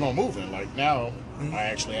 And keep on moving. Like now, I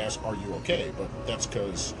actually ask, are you okay? But that's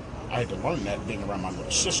because I had to learn that being around my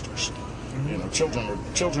little sisters. You know,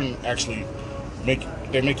 children actually make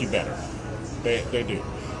you better. They do.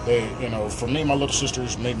 You know, for me, my little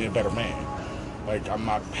sisters made me a better man. Like, I'm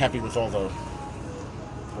not happy with all the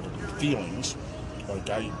feelings. Like,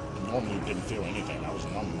 I normally didn't feel anything. I was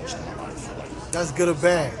numb most of my life. Like, That's good or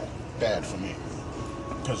bad? bad for me.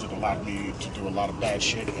 Because it allowed me to do a lot of bad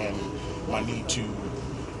shit, and my need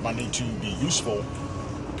to be useful,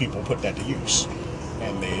 people put that to use.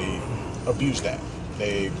 And they abuse that.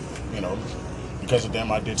 They, you know, because of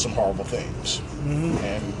them, I did some horrible things.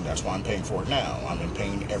 And that's why I'm paying for it now. I'm in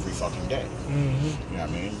pain every fucking day. You know what I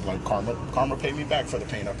mean? Like, karma paid me back for the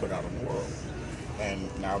pain I put out in the world. And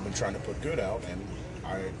now I've been trying to put good out, and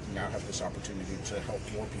I now have this opportunity to help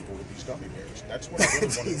more people with these gummy bears. That's what I really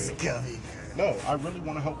want to These do. gummy. No, I really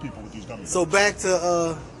want to help people with these gummy bears. So back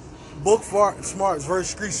to book smarts versus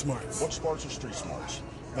street smarts. Book smarts or street smarts?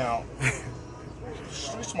 Now,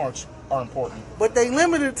 street smarts are important. But they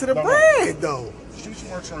limited to the No. bread, though. Street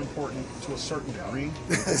smarts are important to a certain degree,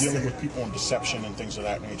 dealing with people and deception and things of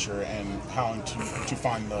that nature, and how to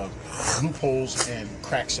find the loopholes and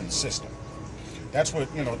cracks in the system. That's what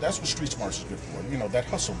street smarts is good for. You know, that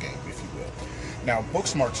hustle game, if you will. Now, book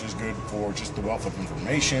smarts is good for just the wealth of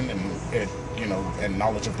information and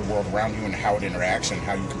knowledge of the world around you and how it interacts and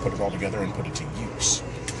how you can put it all together and put it to use.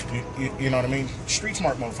 You know what I mean? Street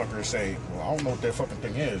smart motherfuckers say, well, I don't know what that fucking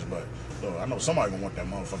thing is, but I know somebody gonna want that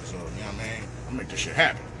motherfucker, so, you know what I mean? I'll make this shit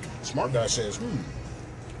happen. Smart guy says,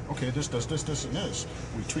 okay, this does this, this, and this.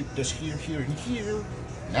 We tweak this here, here, and here.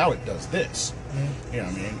 Now it does this. You know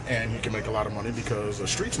what I mean? And you can make a lot of money because a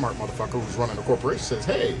street smart motherfucker who's running a corporation says,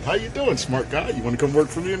 hey, how you doing, smart guy? You want to come work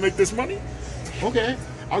for me and make this money? Okay,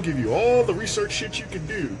 I'll give you all the research shit you can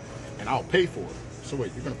do, and I'll pay for it. So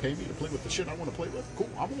wait, you're going to pay me to play with the shit I want to play with? Cool,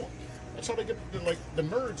 I want. That's how they get, the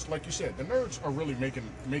nerds, like you said, the nerds are really making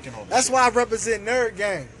all this That's shit. why I represent Nerd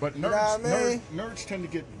Gang. But you know what I mean? nerds tend to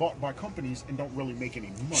get bought by companies and don't really make any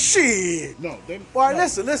money. Shit. No, they. Boy, no.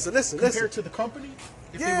 listen. Compared to the company,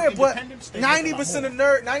 if they Yeah, were but independents, they make a lot 90% of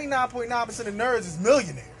more. 99.9% of nerds is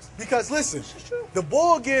millionaires. Because listen, This is true. the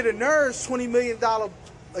bull give the nerds $20 million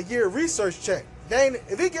a year research check. They ain't,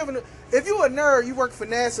 if you a nerd, you work for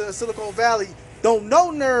NASA or Silicon Valley. Don't no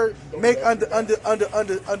nerd make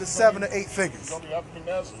under 7 or 8 figures. Don't be after me,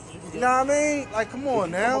 NASA. You know what I mean? Like, come on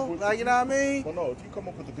If you come now. up with- Like, you know what I mean? Well, no, if you come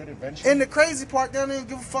up with a good invention, And the crazy part, they don't even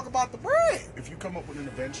give a fuck about the bread. if you come up with an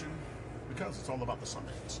invention, because it's all about the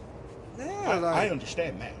science. Yeah, I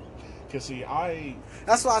understand that. Because, see,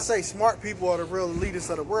 that's why I say smart people are the real elitists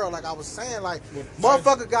of the world. Like I was saying, like, Well,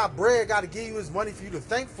 motherfucker got bread, got to give you his money for you to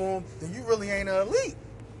thank for him, then you really ain't an elite.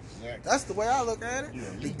 That's the way I look at it. Yeah,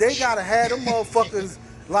 elite. They got to have them motherfuckers.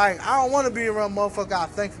 Like, I don't want to be around motherfucker got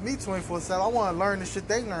to thank for me 24/7. I want to learn the shit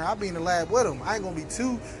they learn. I'll be in the lab with them. I ain't going to be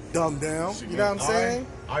too dumbed down. see, You know what I'm saying?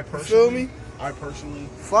 I You personally, feel me?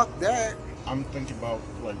 Fuck that. I'm thinking about,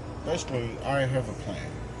 like, basically, I have a plan.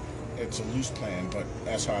 It's a loose plan, but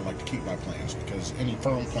that's how I like to keep my plans, because any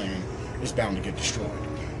firm plan is bound to get destroyed.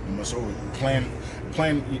 You must always plan.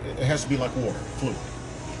 It has to be like water, fluid.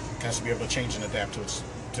 It has to be able to change and adapt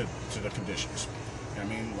to the conditions. I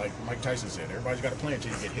mean, like Mike Tyson said, everybody's got a plan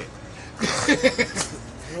until you get hit.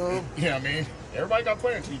 You know what I mean? Everybody got a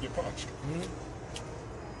plan until you get punched.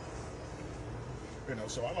 You know,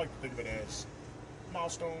 so I like to think of it as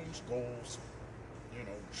milestones, goals, you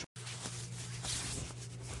know.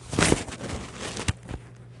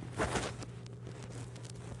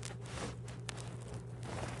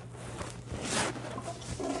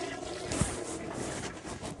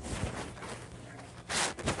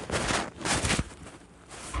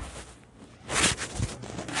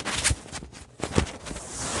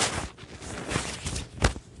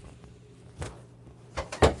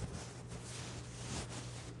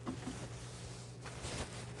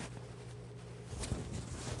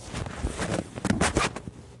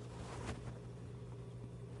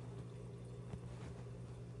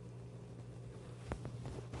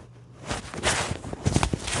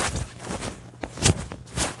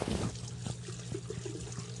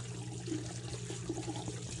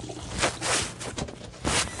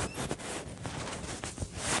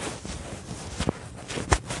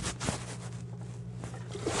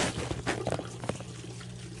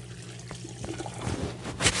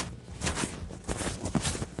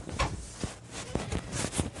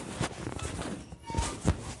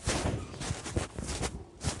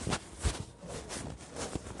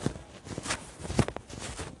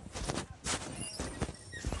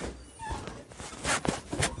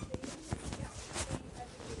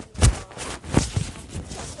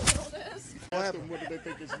 happened? What do they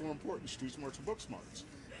think is more important, street smarts or book smarts?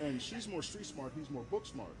 And she's more street smart, he's more book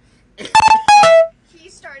smart. He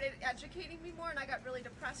started educating me more, and I got really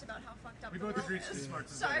depressed about how fucked up We the both world agreed is. street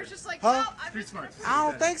smarts is So I better. was just like, Huh? well, I'm Street just gonna smarts. I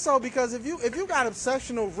don't think so, because if you got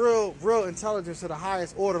exceptional, real intelligence to the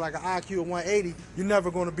highest order, like an IQ of 180, you're never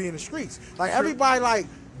going to be in the streets. Like everybody, like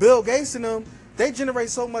Bill Gates and them, they generate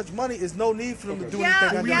so much money. There's no need for them to do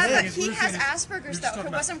anything under Yeah, their but head. he We're has saying is- we're Asperger's just though. If talking it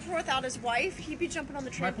about- wasn't for without his wife, he'd be jumping on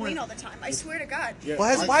the My point- trampoline all the time. I swear to God.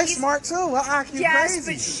 Well, his wife's smart too. Her IQ Yes,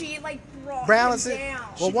 crazy. but she like brought Balance him it. down.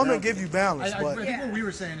 Well, women give you balance, I but think Yeah. what we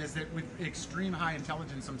were saying is that with extreme high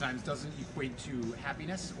intelligence sometimes doesn't equate to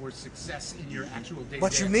happiness or success in your actual day-to-day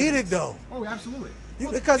but you need it activities. thoh. Oh, absolutely.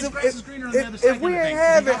 Well, Because the if, grass is greener on the other side if we kind of ain't thing.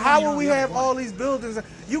 have You it, got how one, will you we don't have get one. all these buildings?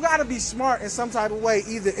 You got to be smart in some type of way,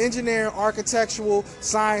 either engineering, architectural,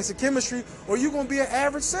 science, and chemistry, or you're going to be an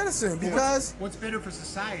average citizen. Because What's better for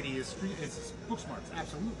society is book smarts.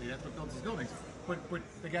 Absolutely, that's what builds these buildings. But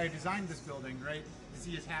the guy who designed this building, right? Is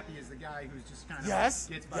he as happy as the guy who's just kind of yes,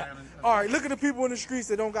 gets by yeah. on All right. Look at the people in the streets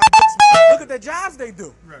that don't got books. Look at the jobs they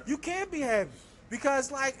do. Right. You can't be happy.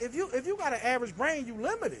 Because like if you got an average brain, you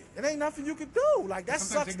limited. It ain't nothing you can do. Like that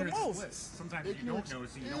Sometimes sucks the ignorance is most. bliss. Sometimes you don't know,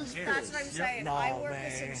 so you don't care. That's what I'm saying. No, I work man.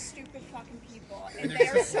 with some stupid fucking people, and And they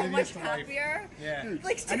they're are so so much oblivious to life. happier. Yeah.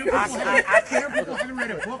 Like, I know dude, people haven't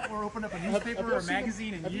read a book or opened up a newspaper or a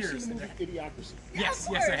magazine in Have you years. seen the movie Idiocracy? Yes,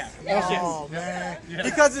 of yes, I course. have. Yeah. Oh man. Yeah.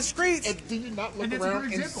 Because the streets. And do you not look And that's a around good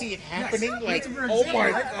and example. see it Yes. happening? That's Like, a good oh my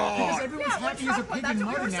example. Because god! everyone's Yeah, happy well, as a Trump, pig that's in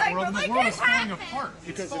what mud we in were that saying, world, and but the like, world it is falling happened. apart. It's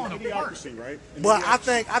Because in falling apart. Idiocracy, right? In But I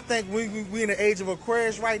Idiocracy- think we in the age of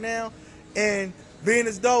Aquarius right now, and being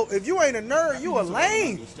as though if you ain't a nerd, you a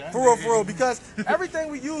lame for real, because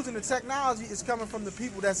everything we use in the technology is coming from the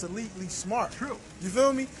people that's elitely smart. True. You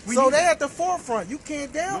feel me? We So need they that. at the forefront. You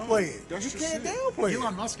can't downplay it. that's You just can't it. downplay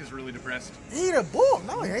Elon it. Musk is really depressed. He the bull.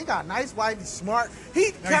 No, he ain't got a nice wife. He's smart.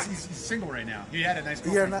 He No, got, he's single right now. He had a nice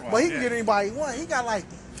yeah, girlfriend for a while. well, he can Yeah. get anybody he want. He got like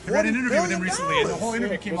I read an $40 interview with him billion. recently, and the whole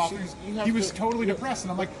interview came But off. see, you have He was to- totally depressed,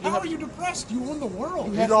 and I'm like, "How are you depressed? You own the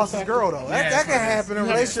world." He lost his girl though. That that's can what it is. happen in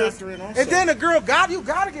Yeah, relationships. factor in also. And then the girl you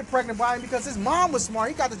gotta get pregnant by him because his mom was smart.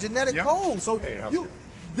 He got the genetic Yep. code. So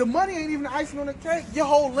the money ain't even the icing on the cake. Your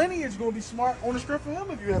whole lineage gonna be smart on the strength of him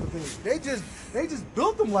if you have a baby. They just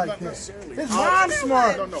built him like Not that. necessarily. His Odds- mom's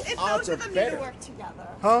smart. No, no, If odds both are of them need better. to work together.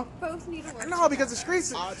 Huh? Both need to work No, because the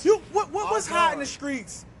streets. Odds- What's odds hot in are- the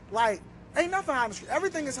streets? Like ain't nothing hot in the streets.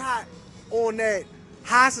 Everything is hot on that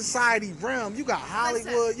high society realm. You got Hollywood.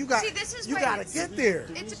 Listen, You got. see, this is you why gotta it's- get there.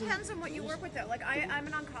 It depends on what you work with, though. Like, I'm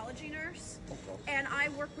an oncology nurse, and I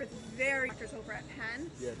work with very doctors over at Penn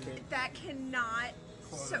that cannot.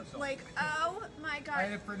 So, like, oh my God, I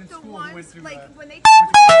had a friend in the school who ones went to, like went when they to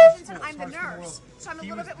take patients, and school, I'm the smart school nurse, so I'm a He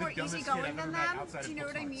little was bit the more dumbest kid easygoing I've than ever met them. outside Do you of know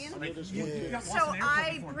book what I smarts. mean? Like, you got lost So in an airport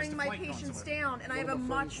I before bring missed a my flight going patients somewhere. down, and I have a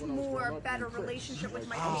much more better relationship with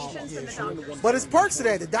my patients than the doctors. But it's perks to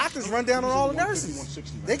that. The doctors run down on all the nurses.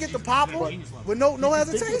 They get to pop them with no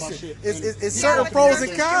hesitation. It's certain but pros the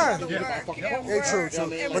and nurses do all cons. the work and They true, work true.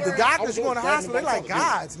 and But the work. doctors go in the I was hospital, they like bad in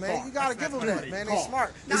gods, man. You gotta give them that, man. They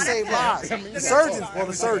smart. They Not save at lives. Penn. The surgeons, well,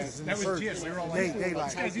 the surgeons. That was GS. We were all like, They like.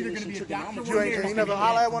 this guy's either going to be a doctor You one day or ain't he's never gonna be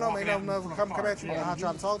holler at one of them. walking Ain't out never from a come car. at you. I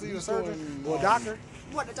try to talk to you, a surgeon or a doctor.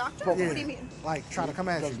 What, a doctor? What do you mean? Like try to come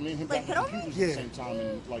at Because you. me and him Like, got hit on computers me? at the same time,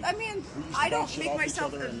 and like I mean, we used to I don't bounce shit make off each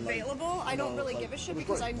myself other and, like, available. I don't really give a shit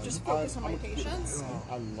because I just focus on my patients.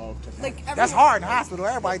 I love technology. Like, everyone, That's hard in the hospital.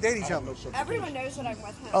 Everybody date each other. Everyone knows that I'm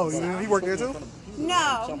with him. Oh, so. he worked there too?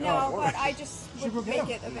 No, but I just would make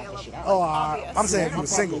it available. Oh, obvious. I'm saying if you were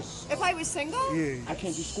single. If I was single, Yeah. I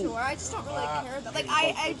can't do school. sure. I just don't really care. Like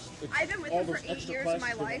I've been with him for 8 years of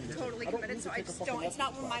my life, totally committed. So I just don't. It's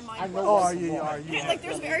not where my mind Oh, works. are you? Like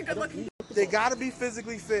there's very good looking. They gotta be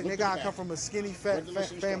physically fit, and they gotta come from a skinny, fat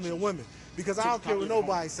family of women. Because I don't care what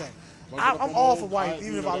nobody say. I'm all for wife,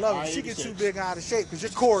 even if I love her. She gets too big out of shape, because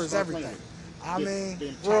your core is everything. I mean,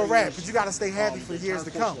 real rap, but you gotta stay happy for years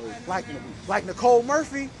to come. Like Nicole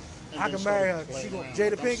Murphy, I can marry her.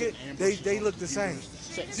 Jada Pinkett, they look the same.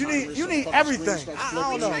 You need everything. I We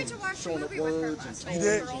don't know. tried to watch a movie with her last night, You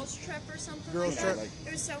did? Girls Trip or something Girls like that. Trip?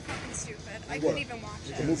 It was so fucking stupid. I couldn't even watch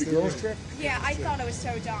The it. movie Girls Trip. Yeah, I thought it was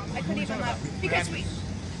so dumb. I couldn't even laugh because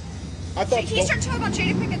I thought he started talking about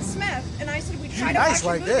Jada Pinkett Smith, and I said we tried to nice watch a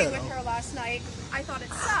right movie there, with though. her last night. I thought it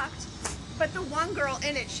sucked, but the one girl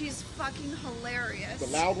in it, she's fucking hilarious. the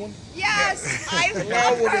loud one. Yes, I The love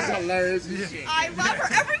loud one is her. hilarious. as shit. I love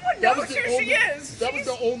her. Everyone That knows was who the she only. is. That was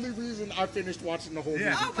She's- the only reason I finished watching the whole movie.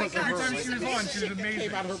 Yeah. Oh my because of God, her. Every time she's she was on, she was amazing.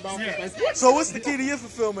 Came out of her mouth. Yeah. Like, So what's the key to your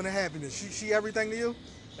fulfillment and happiness? She everything to you?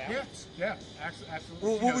 Yeah,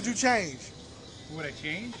 absolutely. What would you change? Would I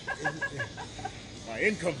change? My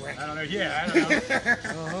income bracket. I don't know. Yeah, I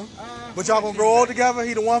don't know. But y'all gonna grow old together?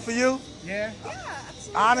 He the one for you? Yeah. Yeah,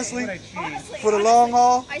 absolutely. Honestly? Honestly, For the long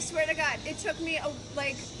haul? I swear to God, it took me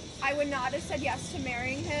I would not have said yes to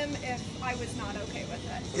marrying him if I was not okay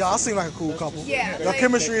with it. Y'all seem like a cool couple. Yeah, Your like-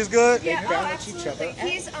 chemistry is good? Yeah, balance each absolutely. other out.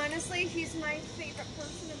 He's my favorite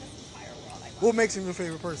person in this entire world. I love What makes him your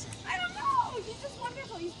favorite person? I don't know. He's just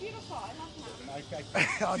wonderful. He's beautiful. I love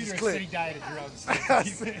him. I'll Peter, just a click. steady diet of drugs.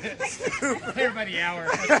 Everybody hour.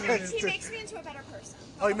 He makes me into a better person.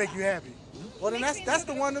 Oh, he make you happy. Well, then that's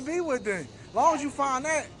the one to be with then. As long as you find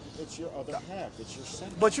that. It's your other half. It's your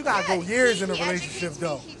center. But you gotta go Yeah, years in a he relationship educates me,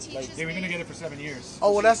 though. He teaches Yeah, we're gonna me. get it for 7 years.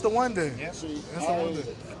 Oh, well, that's the one then. Yep. See, That's the one then.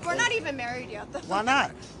 We're not even married yet, though. Why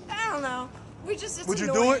not? I don't know. It's Would you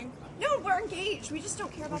do annoying. No, we're engaged. We just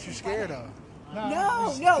don't care about What you the scared wedding. of? No,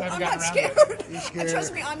 haven't I'm gotten not around scared. to it. You scared?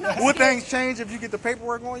 Trust me, I'm not Would scared. things change if you get the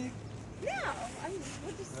paperwork on you? No,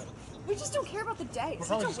 we just don't care about the day. It's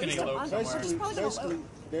such probably a just gonna waste of elope money. somewhere. We're just probably gonna Basically, elope.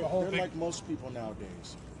 they're whole thing. like most people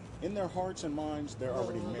nowadays. In their hearts and minds, they're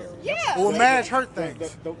already married. Yeah. Well, marriage hurt The,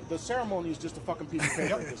 things. the ceremony is just a fucking piece of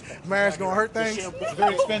paper at this point. Marriage gonna hurt things? It's a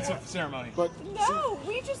very expensive ceremony. But No,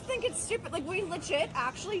 we just think it's stupid. Like, we legit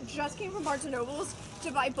actually just came from Barnes & Noble's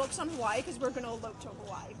to buy books on Hawaii because we're going to elope to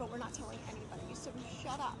Hawaii, but we're not telling anybody, so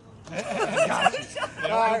shut up.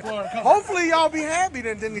 Hopefully y'all be happy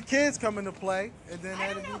then the kids come into play and then I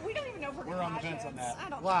don't that'll know. We don't even know if we're We're gonna on the have fence on kids. that. I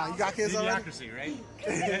don't Wow, know. you got kids already? Idiocracy, right?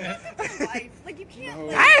 Life. Like, you can't.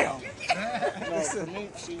 Damn! no,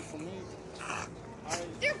 for me,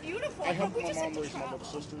 They're beautiful, I but helped we my just mom have to raise my travel.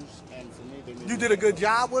 little sisters, and for me, they made You me did a good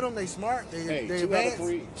job with them. They smart. They Hey, they 2 out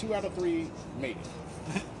of advanced. 3 made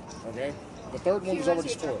it. Okay, the third one was already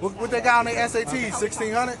spoiled. What they got on their SAT?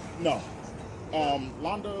 1600. No,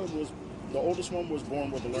 Londa was the oldest one. Was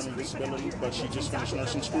born with a learning disability, but she just finished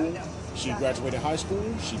nursing school. She graduated high school.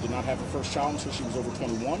 She did not have her first child until she was over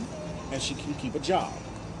 21, and she can keep a job.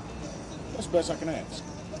 That's the best I can ask.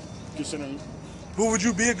 Considering But would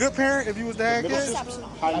you be a good parent if you was to have middle kids? sister,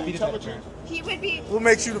 highly intelligent. He would be. What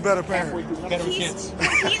makes you the better parent? Better with He's, kids.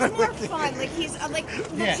 he's more fun. Like, he's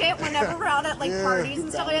legit. Whenever we're out at like parties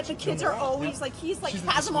and stuff like that, the kids are always like, he's like She's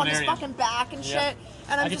the has him on his disciplinarian. fucking back and shit.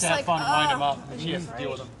 And I'm I get just to have like, fun and wind them "Ugh." up, and she has to deal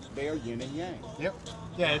with them. They are yin and yang. Yep.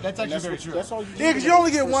 Yeah, that's And actually very true. That's all you Yeah, because you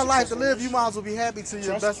only get one life to live. You might as well be happy to your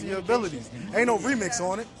Trust, best of your abilities. Ain't no remix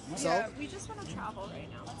on it. So, Yeah, we just want to travel right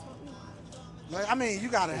now. That's what we want. like, I mean, you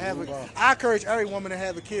gotta have it. I encourage every woman to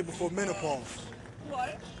have a kid before menopause.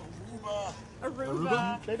 What?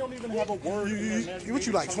 Aruba. They don't even have a word. in their What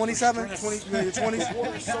you like, name. 27? 20, you in your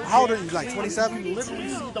 20s? How old are you? Like 27? You literally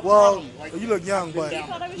see the Well, bottom, like, you look young, I but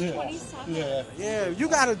thought I was 27. yeah, you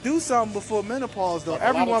gotta do something before menopause though. Like, a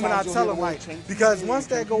Every lot of woman I times you'll tell hear them the like, word change. because once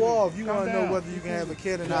that go off, you Calm wanna know down. whether you can have a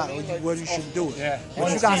kid or not, or whether you should do it. Yeah.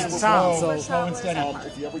 But you got some time, Slow, so. slow and steady.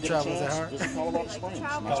 If you ever get a Travel, is that chance, hard? visit Colorado Springs.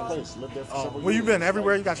 Nice place. Lived there for several Where you years. been?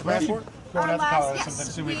 Everywhere? You got your passport? Going out to Colorado yes,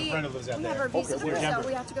 sometime soon. We have a friend who lives out we there. have our visa to where? Brazil. Denver.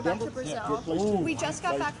 We have to go back to Denver? Brazil. Good place to We be. just got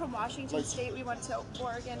Like- back from Washington State. We went to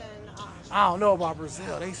Oregon and. I don't know about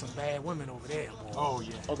Brazil. They some bad women over there, boy. Oh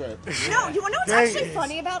yeah. Okay. No, you want to know what's They actually is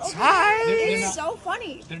funny about Oregon? tight. It's so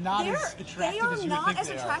funny. They're not as They attractive are as you would not think as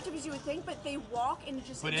they are. attractive as you would think, but they walk in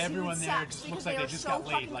just. But exude everyone there sex just because looks like they they are just so got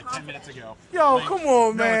laid fucking like 10 confident. minutes ago. Yo, Like, come on, no,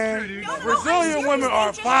 it's man. true, dude. No, I'm Brazilian serious. women They are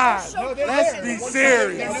just fine. so No, they're Let's confident. be Once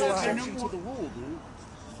serious. They're no Like, exception to the rule, dude.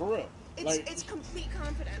 For real. It's complete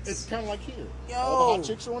confidence. It's kind of like here. Yo. All the hot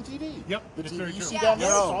chicks are on TV. Yep, The it's TV very you true. see Yeah. down there,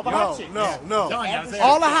 it's all the hot chicks. no. Telling you, I was there.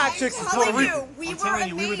 All the hot chicks is I'm Puerto telling Rican. you, we I'm were telling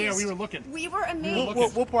you, amazed. we were there. We were looking. We were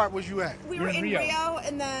amazed. What part was you at? We You're were in in Rio. Rio,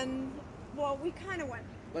 and then, well, we kind of went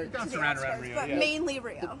Like, to the around outskirts, Rio, but yeah. mainly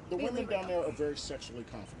Rio. the mainly women down Rio. there are very sexually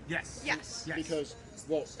confident. Yes. Yes. Yes. Because,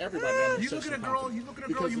 well, everybody down there is You look at a sexually girl, confident. you look at a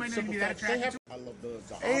girl, Because you might it's not even be that simple fact, attracted I love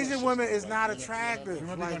the Asian honest women shit, is like, not you know, attractive We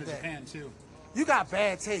might be like going to that. Japan too. You got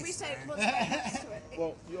bad We taste. say, let's get next to it.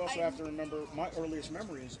 Well, you also have to remember, my earliest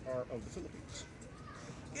memories are of the Philippines.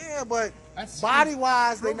 Yeah, but That's- body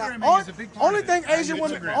wise, they not. programming is a big part Only of it. thing And Asian the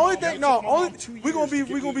women. program. Only Yeah, thing. it No. took my Only mom 2 we gonna years be to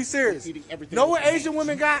get we gonna me be serious. eating everything Know with what my Asian hands.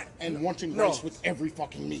 women got? And wanting No. rice with every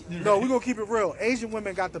fucking meat. No, we gonna keep it real. Asian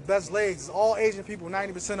women got the best legs. All Asian people,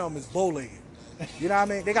 90% of them is bow-legged. You know what I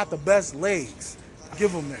mean? They got the best legs.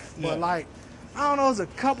 Give them that. But like, I don't know, as a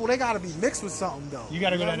couple, they gotta be mixed with something though. You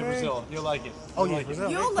got to go know down to what I mean? Brazil. You'll like it. Oh, You'll yeah, like it. Brazil.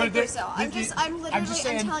 You'll like But Brazil. I'm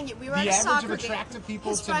saying, telling you, we were the at a average soccer of game. attractive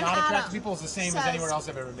people His to friend not attractive Adam people is the same as says, anywhere else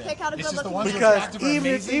I've ever been. pick out a It's just the good-looking ones who are Because attractive are even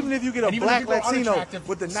if amazing, you get a and even black if people are Latino unattractive,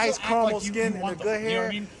 with the still nice act caramel like you skin and want the them. good You know what hair, I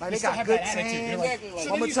mean? like They they still got have good that attitude. tan. You're like, so I'm then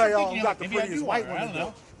gonna you tell start y'all, thinking, we got the maybe I prettiest do white want her. I women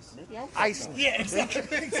don't though. know. Iceland. Yeah,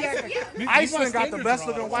 exactly. Iceland got the best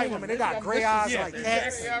looking white women. They got gray eyes like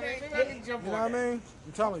cats. Exactly. You know what I mean?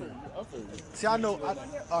 I'm telling you. See, I know. All right,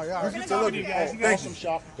 all right. Talking to you guys. Thank you. Awesome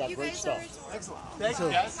shop. Got You great guys stuff. are So,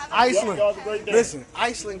 Yep, Iceland. y'all have a great day. Listen,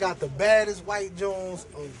 Iceland got the baddest white Jones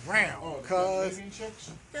around. Oh, Cause Scandinavian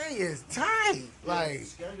chicks? they is tight. Like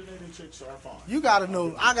Scandinavian chicks are fine. you gotta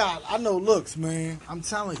know. I know looks, man. I'm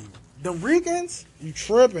telling you. Them Ricans, you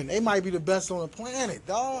tripping. They might be the best on the planet,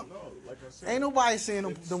 dog. No, like I said, Ain't nobody seeing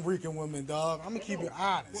them Rican women, dog. I'm gonna keep it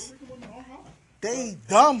honest. They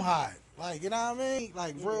dumb hot. Like, you know what I mean?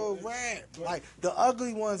 Like real rap. Like the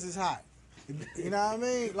ugly ones is hot. You know what I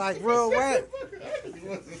mean? Like real rap.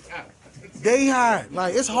 They hot.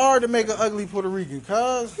 Like it's hard to make an ugly Puerto Rican,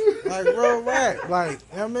 cuz like real rap. Like,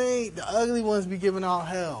 you know what I mean? The ugly ones be giving out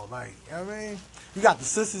hell. Like, you know what I mean? You got the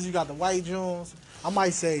sisters, you got the white Jones. I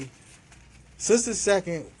might say sisters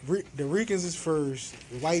second, the Ricans is first,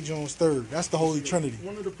 the white Jones third. That's the Holy Trinity.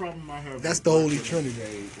 One of the problems I have That's with the black Holy women Trinity.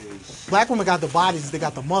 today is Black women got the bodies, they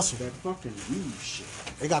got the muscle. that fucking weed shit.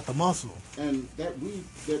 They got the muscle. And that weed,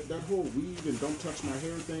 that whole weed and don't touch my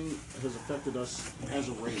hair thing has affected us as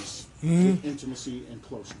a race with intimacy and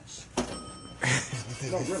closeness.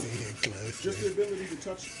 No, really. Just the ability to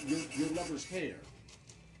touch your lover's hair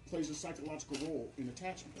plays a psychological role in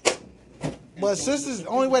attachment. But sisters, the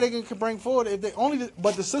only way they can bring forward if they only.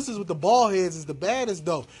 But the sisters with the bald heads is the baddest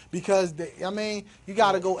though, because you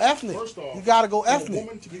gotta go ethnic. First off, You gotta go for a ethnic.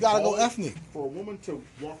 woman to be You gotta go bald- ethnic. For a woman to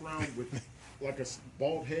walk around with like a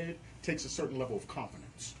bald head takes a certain level of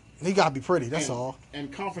confidence. You gotta be pretty. That's and, all.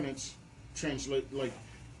 And confidence translate like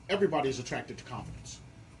everybody's attracted to confidence.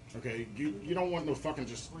 Okay, you don't want no fucking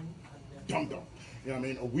just dum dum. You know what I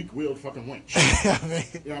mean? A weak-willed fucking wench.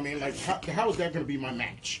 You know what I mean? Like how is that going to be my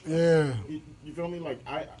match? Yeah. You feel me? Like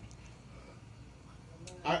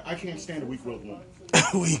I can't stand a weak-willed woman.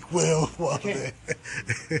 Weak will. For two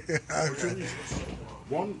reasons.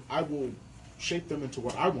 One, I will shape them into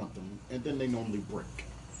what I want them, and then they normally break.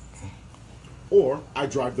 Or I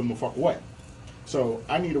drive them the fuck away. So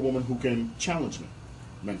I need a woman who can challenge me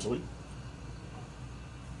mentally,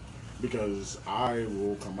 because I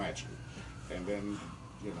will come at you. And then,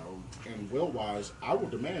 you know, and will-wise, I will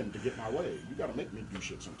demand to get my way. You got to make me do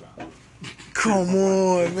shit sometime. Come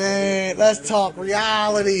on, man. Let's talk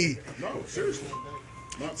reality. No, seriously.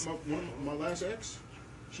 My last ex,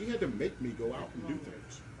 she had to make me go out and do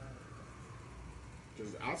things.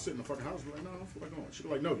 Because I'll sit in the fucking house and be like, no, I don't feel like going. She'd be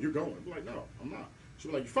like, no, you're going. I'd be like, no, I'm not. She'd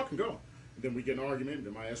be like, you fucking go. And then we get in an argument, and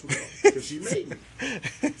then my ass would go. Because she made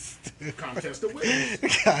me. Contest of wills.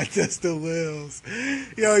 Contest of wills.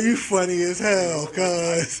 Yo, you funny as hell,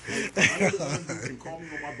 cuz. I need a woman who can call me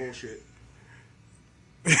on my bullshit,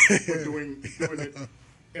 but doing it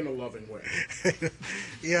in a loving way.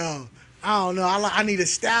 Yo, I don't know. I need a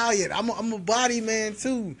stallion. I'm a body man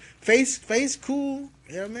too. Face cool.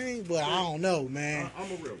 You know what I mean? But I don't know, man. I'm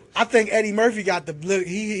a realist. I think Eddie Murphy got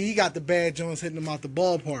he got the bad Jones hitting him out the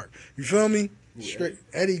ballpark. You feel me? Straight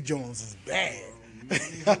Eddie Jones is bad.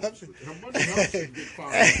 Her money helps you get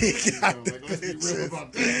fine. Like, let's be real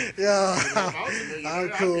about that. Yo, I'm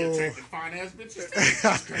cool. I'd be attracting fine-ass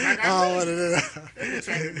bitches. I don't want to do that. They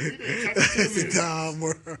attracted me. They attracted It's me. a dime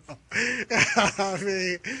world. I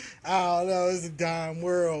mean, I don't know. It's a dime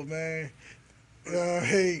world, man.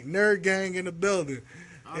 Hey, nerd gang in the building.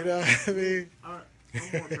 You know what I mean? I'm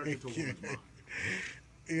more attracted to a woman's mind.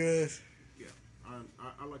 Yes, Yeah,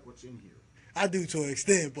 I like what's in here. I do to an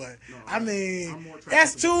extent, but No, I mean, I'm more attracted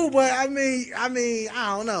that's to too. women. But I mean,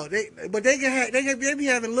 I don't know. They be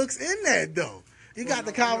having looks in that though. You got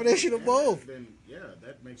the combination of both. Then yeah,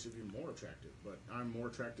 that makes it even more attractive. But I'm more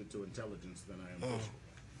attracted to intelligence than I am physical.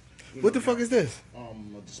 You What know, the fuck is this?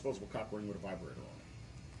 a disposable cock ring with a vibrator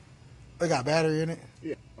on They got battery in it.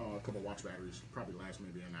 it. Yeah, a couple watch batteries. Probably last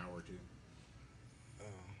maybe an hour or two.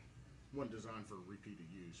 One designed for repeated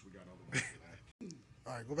use. We got other ones for that.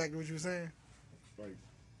 All right, go back to what you were saying. Like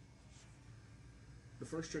the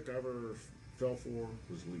first chick I ever fell for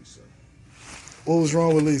was Lisa. What was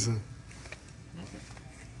wrong with Lisa? Nothing.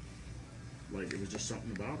 Like it was just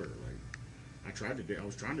something about her. Like I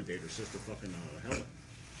was trying to date her sister, fucking Helen,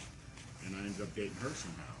 and I ended up dating her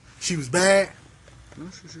somehow. She was bad. No,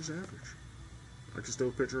 she's just average. I can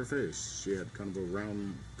still picture her face. She had kind of a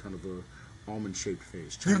round, kind of a almond-shaped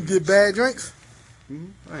face. You can Chinese. get bad drinks.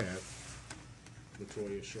 I have.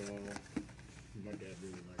 Latoya Shaw. My dad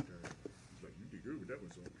really liked her. He's like, you did good with that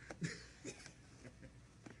one, son.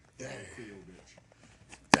 Dang. Creole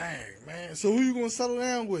bitch. Dang, man. So who you gonna settle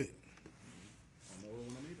down with? I'll know her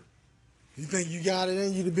when I meet her. You think you got it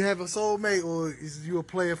in you to have a soulmate, or is you a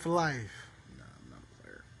player for life? Nah, I'm not a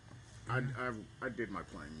player. I did my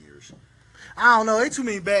playing years. I don't know. Ain't too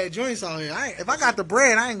many bad joints out here. If I got the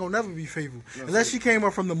bread, I ain't gonna never be faithful. Unless she came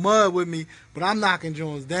up from the mud with me, but I'm knocking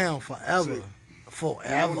joints down forever.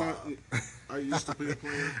 Forever. I used to be a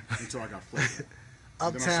player until I got flavor.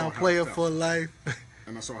 Uptown player for life.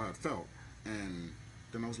 And I saw how it felt. And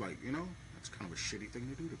then I was like, that's kind of a shitty thing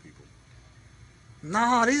to do to people.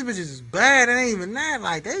 No, these bitches is bad. It ain't even that.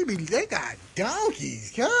 Like, they got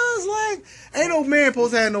donkeys. Cause, like, ain't no man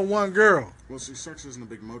supposed to have no one girl. Well, see, sex isn't a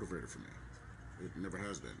big motivator for me. It never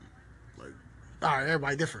has been. Like, all right,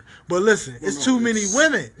 everybody different. But listen, it's too many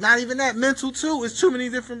women. Not even that. Mental, too. It's too many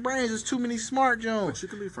different brains. It's too many smart Jones. But you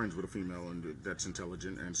can be friends with a female and that's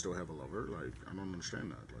intelligent and still have a lover. Like, I don't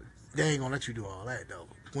understand that. Like, they ain't gonna let you do all that, though.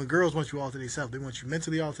 When girls want you all to themselves, they want you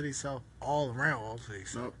mentally all to themselves, all around all to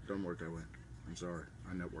themselves. Nope, don't work that way. I'm sorry.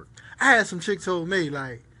 I network. I had some chick told me,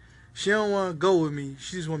 like, she don't want to go with me.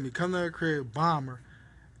 She just want me to come to her crib, bomb her,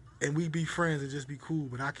 and we be friends and just be cool,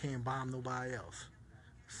 but I can't bomb nobody else.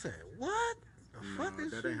 I said, what? The fuck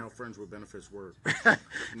is that she? Ain't how friends with benefits work. I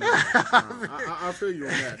feel you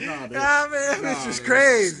on that. Man, this is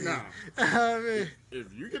crazy.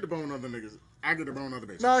 If you get to bone other niggas, I get to bone other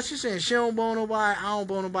bitches. No, she's saying she don't bone nobody, I don't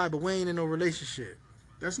bone nobody, but we ain't in no relationship.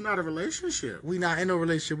 That's not a relationship. We not in no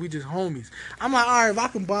relationship. We just homies. I'm like, all right, if I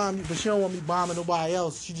can bomb you, but she don't want me bombing nobody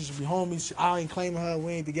else. She just be homies. I ain't claiming her.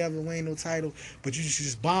 We ain't together. We ain't no title. But you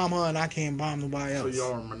just bomb her, and I can't bomb nobody else. So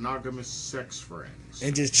y'all are monogamous sex friends.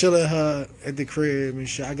 And just chill at her at the crib and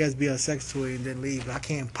shit. I guess be a sex toy and then leave. I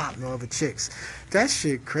can't pop no other chicks. That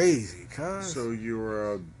shit crazy, cuz. So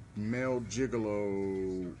you're a male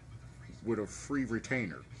gigolo with a free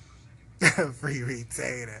retainer. Free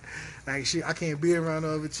retainer. Like, shit, I can't be around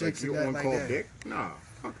other chicks. Like you on call dick? Nah,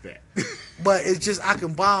 fuck that. But it's just, I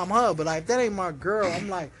can bomb her. But, like, that ain't my girl. I'm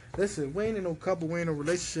like, listen, we ain't in no couple. We ain't in no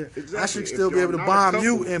relationship. Exactly. I should still be able to bomb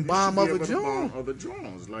you and bomb other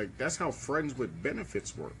Jones. Like, that's how friends with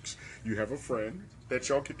benefits works. You have a friend that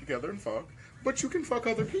y'all get together and fuck, but you can fuck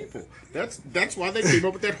other people. That's why they came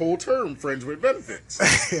up with that whole term, friends with benefits.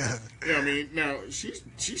 Yeah. You know what I mean? Now, she's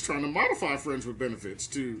trying to modify friends with benefits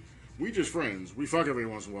to... We just friends. We fuck every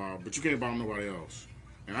once in a while, but you can't bomb nobody else.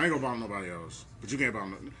 And I ain't gonna bomb nobody else, but you can't bomb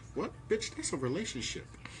nobody. What? Bitch, that's a relationship.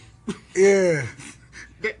 Yeah.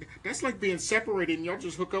 That's like being separated and y'all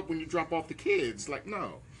just hook up when you drop off the kids. Like,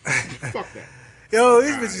 no. Fuck that. Yo,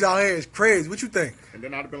 these bitches out here is crazy. What you think? And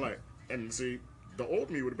then I'd have been like, and see, the old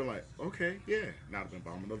me would have been like, okay, yeah. Now I'd have been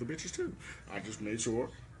bombing other bitches too. I just made sure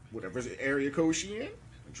whatever area code she in,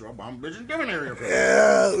 I'll bomb bitches in different area code.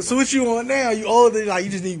 Yeah. So what you want now? You older, like you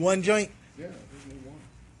just need one joint? Yeah, I just need one.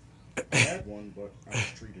 I had one, but I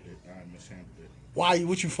mistreated it. I mishandled it. Why?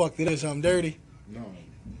 What you fucked it in? Something dirty? No.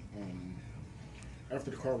 After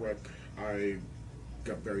the car wreck, I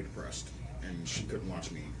got very depressed, and she couldn't watch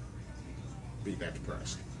me be that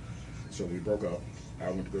depressed. So we broke up. I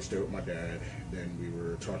went to go stay with my dad. Then we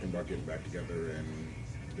were talking about getting back together, and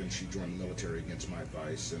then she joined the military against my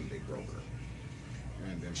advice, and they broke her.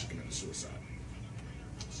 And then she committed suicide.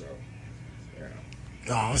 So, yeah.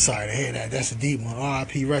 Oh, I'm sorry to hear that. That's a deep one.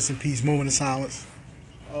 R.I.P. Rest in peace. Moment of silence.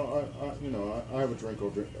 I have a drink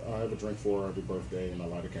for her every birthday, and I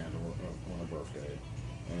light a candle on her birthday,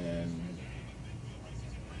 and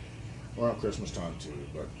around Christmas time too.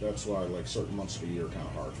 But that's why, like, certain months of the year are kind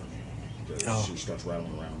of hard for me because she starts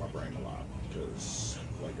rattling around in my brain a lot. Because,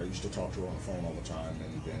 like, I used to talk to her on the phone all the time,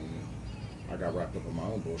 and then I got wrapped up in my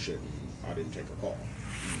own bullshit, and I didn't take her call.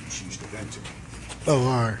 And she used to vent to me. Oh,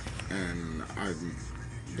 all right. And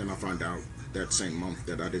then I find out that same month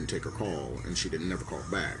that I didn't take her call, and she didn't never call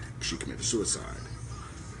back. She committed suicide.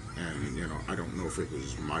 And, I don't know if it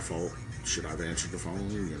was my fault. Should I have answered the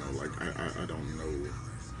phone? I don't know.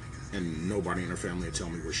 And nobody in her family will tell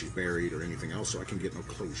me where she's buried or anything else, so I can get no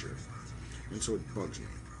closure. And so it bugs me.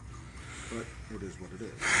 But it is what it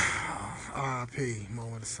is. R.I.P.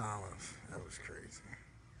 Moment of silence. That was crazy.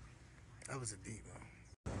 That was a deep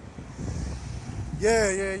one. Yeah.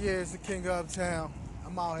 It's the king of Uptown.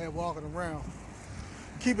 I'm out here walking around.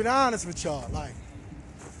 Keep it honest with y'all. Like,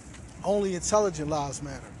 only intelligent lives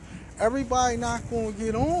matter. Everybody not going to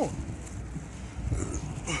get on.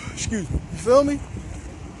 Excuse me. You feel me?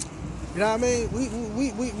 You know what I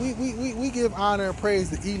mean? We give honor and praise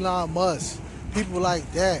to Elon Musk. People like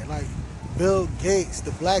that. Like Bill Gates,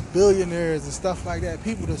 the black billionaires and stuff like that.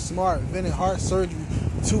 People that's smart, invented heart surgery,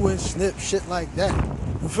 2-inch snip, shit like that.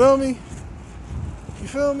 You feel me?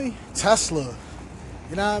 Tesla.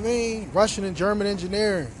 You know what I mean? Russian and German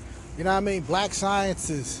engineering. You know what I mean? Black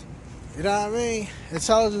sciences. You know what I mean?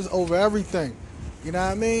 Intelligence over everything. You know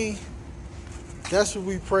what I mean? That's what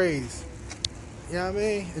we praise. You know what I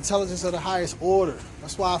mean? Intelligence of the highest order.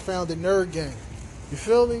 That's why I found the nerd game. You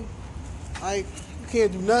feel me? Like, you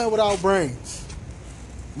can't do nothing without brains.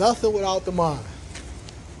 Nothing without the mind.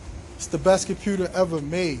 It's the best computer ever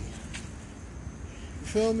made. You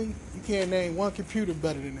feel me? You can't name one computer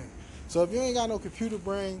better than that. So if you ain't got no computer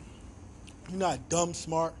brain, you're not dumb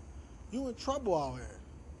smart, you in trouble out here.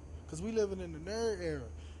 Because we living in the nerd era.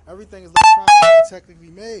 Everything is electronically technically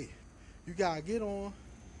made. You got to get on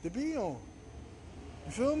to be on.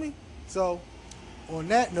 You feel me? So, on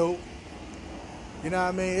that note, you know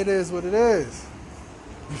what I mean? It is what it is.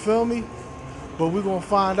 You feel me? But we're going to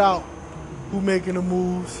find out who making the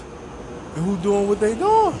moves and who doing what they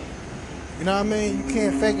doing. You know what I mean? You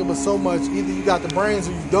can't fake it but so much. Either you got the brains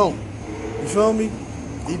or you don't. You feel me?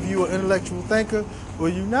 Either you an intellectual thinker or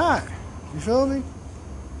you not. You feel me?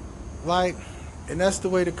 Like, and that's the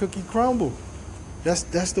way the cookie crumble.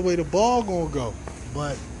 That's the way the ball gonna go.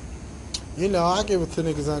 But, you know, I give it to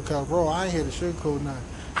niggas uncut raw. I ain't here to sugarcoat nothing.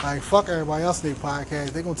 Like, fuck everybody else in their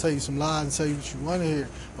podcast. They gonna tell you some lies and tell you what you want to hear.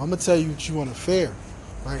 I'm gonna tell you what you want to fear.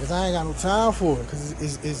 Like, cause I ain't got no time for it. Cause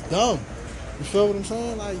it's dumb. You feel what I'm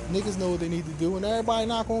saying? Like, niggas know what they need to do, and everybody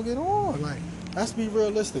not gonna get on. Like, let's be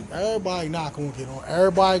realistic. Everybody not gonna get on.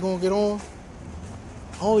 Everybody gonna get on.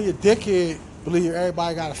 Only a dickhead believe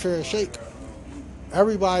everybody got a fair shake.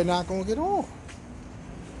 Everybody not gonna get on.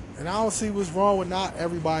 And I don't see what's wrong with not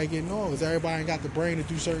everybody getting on, because everybody ain't got the brain to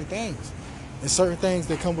do certain things. And certain things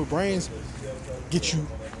that come with brains get you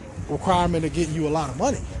requirement of getting you a lot of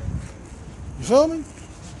money. You feel me?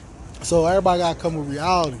 So everybody gotta come with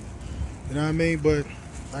reality. You know what I mean? But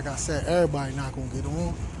like I said, everybody not gonna get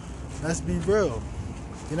on. Let's be real.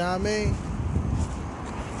 You know what I mean?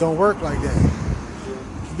 Don't work like that.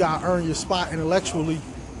 You gotta earn your spot intellectually,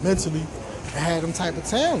 mentally, and have them type of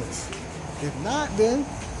talents. If not, then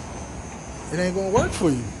it ain't gonna work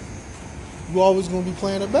for you. You always gonna be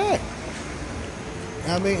playing it back. You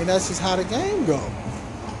know what I mean? And that's just how the game go.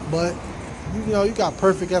 But you know, you got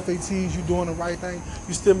perfect FATs, you doing the right thing,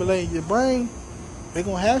 you stimulating your brain, they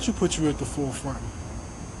gonna have to put you at the forefront.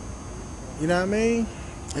 You know what I mean?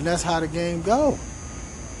 And that's how the game go.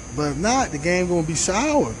 But if not, the game gonna be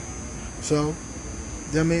sour. So,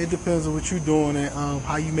 I mean, it depends on what you doing and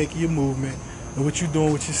how you making your movement and what you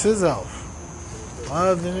doing with your sizzle.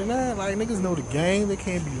 Other than that, like, niggas know the game, they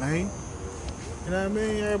can't be lame. You know what I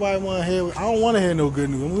mean? Everybody wanna hear, I don't wanna hear no good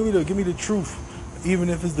news. Give me the truth, even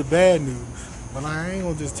if it's the bad news. But I ain't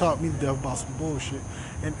gonna just talk me to death about some bullshit.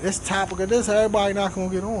 And this topic of this, everybody not gonna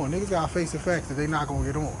get on. Niggas gotta face the fact that they not gonna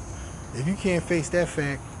get on. If you can't face that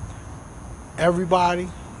fact, everybody,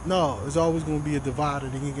 no, there's always gonna be a divider,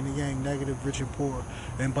 the yin and the yang, negative, rich and poor,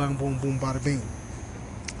 and boom, boom, boom, bada bing.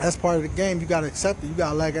 That's part of the game. You gotta accept it. You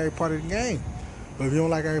gotta like every part of the game. But if you don't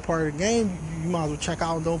like every part of the game, you might as well check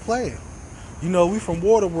out and don't play it. You know, we from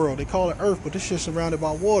water world. They call it Earth, but this shit's surrounded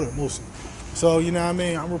by water mostly. So, you know what I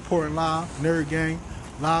mean? I'm reporting live, Nerd Gang,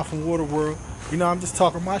 live from water world. You know, I'm just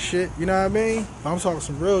talking my shit, you know what I mean? But I'm talking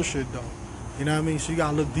some real shit, though. You know what I mean? So you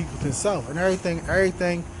gotta look deep within self. And everything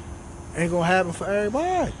ain't gonna happen for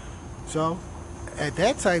everybody. So, at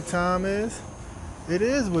that type time it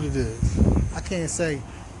is what it is. I can't say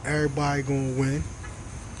everybody gonna win,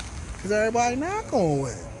 because everybody not gonna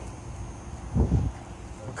win.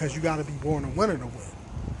 Because you gotta be born a winner to win.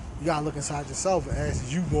 You gotta look inside yourself and ask,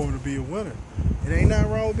 is you born to be a winner? It ain't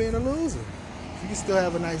nothing wrong with being a loser. You can still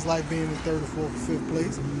have a nice life being in 3rd or 4th or 5th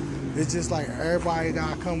place. It's just like everybody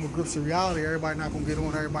gotta come with grips of reality. Everybody not gonna get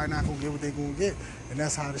on, everybody not gonna get what they gonna get. And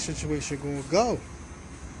that's how the situation gonna go.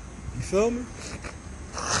 You feel me?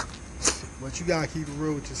 But you gotta keep it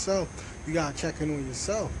real with yourself. You gotta check in on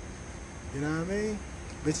yourself. You know what I mean?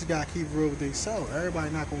 Bitches gotta keep it real with themselves.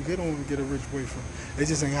 Everybody not gonna get on and get a rich boyfriend. It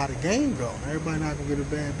just ain't how the game go. Everybody not gonna get a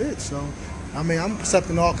bad bitch. So, I mean, I'm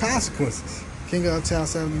accepting all consequences. King of Uptown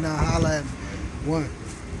 79, holla at me. One,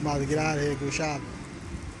 I'm about to get out of here, go shopping.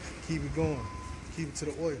 Keep it going. Keep it to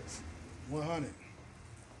the oils. 100.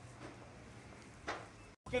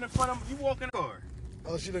 In front of you walk in the car.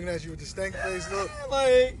 Oh, she looking at you with the stank face look?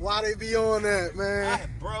 Like, why they be on that, man? I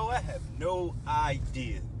have no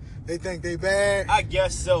idea. They think they bad? I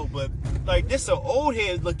guess so, but like this an old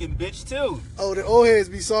head looking bitch too. Oh, the old heads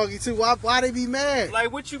be soggy too. Why they be mad?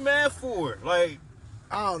 Like, what you mad for? Like,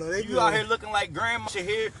 I don't know. You out here looking like grandma your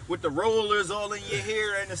hair with the rollers all in your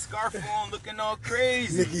hair and the scarf on, looking all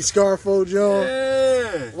crazy. Nicky Scarfo John.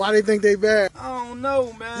 Yeah. Why they think they bad? I don't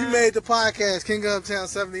know, man. You made the podcast, King of Uptown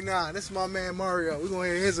 79. This is my man Mario. We're gonna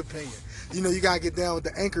hear his opinion. You know, you gotta get down with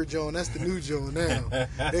the Anchor Joan. That's the new Joan now.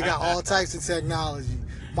 They got all types of technology.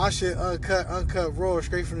 My shit uncut raw,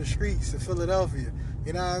 straight from the streets in Philadelphia.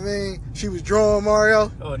 You know what I mean? She was drawing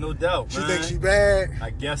Mario. Oh, no doubt, She man. thinks she bad. I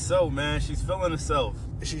guess so, man. She's feeling herself.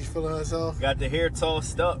 She's feeling herself. Got the hair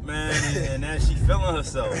tossed up, man, and now she feeling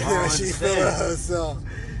herself. I don't Yeah, she feeling understand. herself.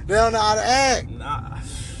 They don't know how to act. Nah.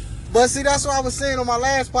 But see, that's what I was saying on my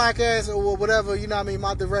last podcast or whatever, you know what I mean,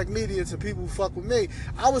 my direct media to people who fuck with me.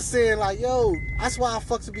 I was saying like, yo, that's why I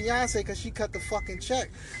fucks with Beyonce, because she cut the fucking check.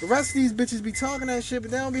 The rest of these bitches be talking that shit, but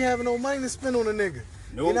they don't be having no money to spend on a nigga.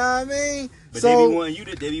 Nope. You know what I mean? But so, they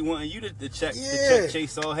be wanting you to check the check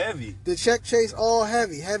chase all heavy. The check chase all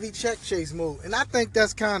heavy check chase move. And I think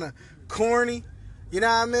that's kind of corny. You know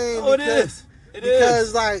what I mean? Oh, it is.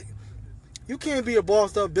 Because, like, you can't be a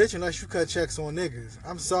bossed up bitch unless you cut checks on niggas.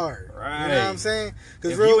 I'm sorry. Right. You know what I'm saying?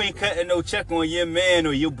 If you ain't cutting no check on your man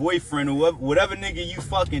or your boyfriend or whatever nigga you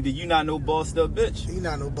fucking, then you not no bossed up bitch. You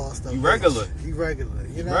not no bossed up You bitch. regular. You regular.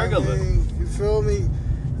 You know Regular. what I mean? You feel me?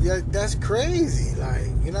 Yeah, that's crazy. Like,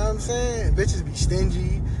 you know what I'm saying? Bitches be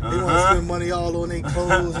stingy. They want to spend money all on their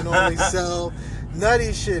clothes and on themselves.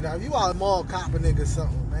 Nutty shit. Now, if you out mall cop a nigga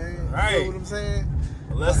something, man. Right. You know what I'm saying?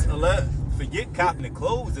 Let's forget copping the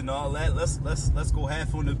clothes and all that. Let's go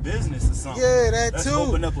half on the business or something. Yeah, that let's too.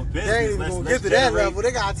 Open up a business. They ain't even let's gonna get to that generate- level.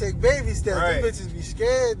 They gotta take baby steps. Right. These bitches be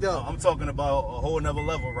scared though. I'm talking about a whole nother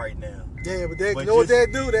level right now. Yeah, but you But know what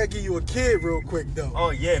just- they do? They give you a kid real quick though. Oh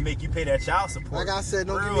yeah, make you pay that child support. Like I said,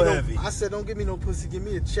 don't Real give me heavy. no. I said, don't give me no pussy. Give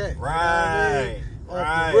me a check. Right. You know what I mean? Off the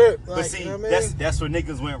Right. rip, But like, see, you know what I mean? that's where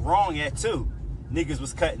niggas went wrong at too. Niggas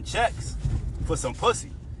was cutting checks for some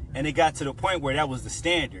pussy. And it got to the point where that was the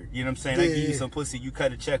standard. You know what I'm saying? I give you some pussy, you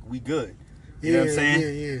cut a check, we good. You know what I'm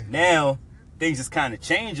saying? Yeah. Now, things is kind of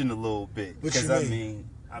changing a little bit. What Because, you I mean?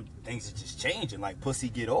 mean, things are just changing. Like, pussy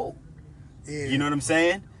get old. Yeah. You know what I'm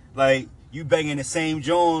saying? Like, you banging the same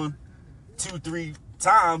joint 2-3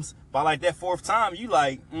 times. By, like, that 4th time, you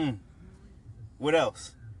like, what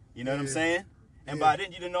else? You know what I'm saying? And by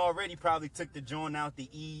then, you done already probably took the joint out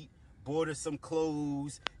to eat, bought her some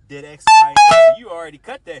clothes, did X, Y, and Z. So you already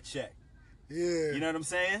cut that check. Yeah. You know what I'm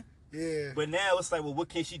saying? Yeah. But now it's like, well, what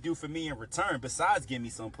can she do for me in return besides give me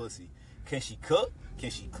some pussy? Can she cook? Can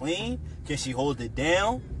she clean? Can she hold it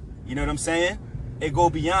down? You know what I'm saying? It go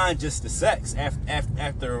beyond just the sex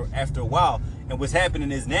after a while. And what's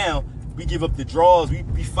happening is now we give up the draws. We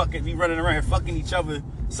running around here fucking each other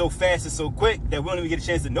so fast and so quick that we don't even get a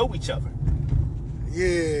chance to know each other.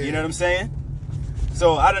 Yeah. You know what I'm saying?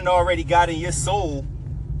 So I done already got in your soul,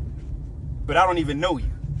 but I don't even know you.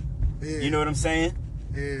 Yeah. You know what I'm saying?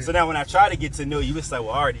 Yeah. So now when I try to get to know you, it's like,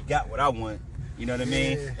 well, I already got what I want. You know what I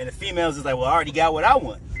mean? Yeah. And the females is like, well, I already got what I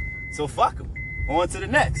want. So fuck them. On to the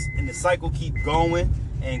next. And the cycle keep going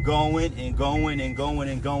and going and going and going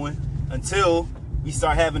and going until we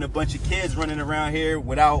start having a bunch of kids running around here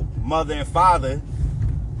without mother and father,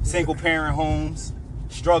 single parent homes,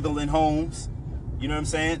 struggling homes. You know what I'm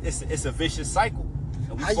saying? It's a vicious cycle.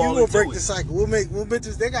 And we How you fall gonna into break it. the cycle? We'll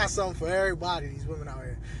bitches, they got something for everybody, these women out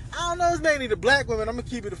here. I don't know, it's mainly the black women. I'm gonna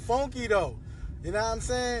keep it funky though. You know what I'm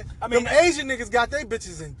saying? I mean, them Asian niggas got their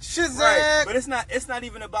bitches in shizak. Right, but it's not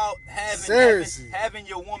even about having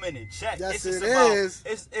your woman in check. Yes, it's just it about,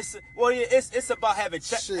 is. It's about having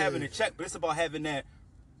a check, but it's about having that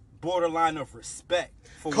borderline of respect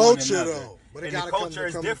for Culture, one another. though. But it And the gotta culture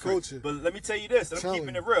is come to different. culture. But let me tell you this, and I'm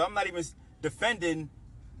keeping it real. I'm not even defending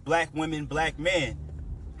black women, black men.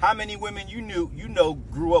 How many women you know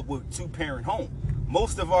grew up with 2-parent home?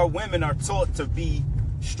 Most of our women are taught to be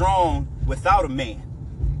strong without a man.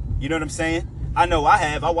 You know what I'm saying? I know I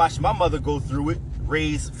have. I watched my mother go through it,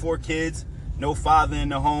 raise 4 kids, no father in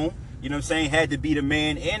the home. You know what I'm saying? Had to be the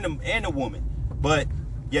man and the woman. But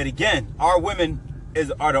yet again, our women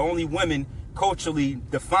are the only women culturally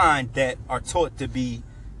defined that are taught to be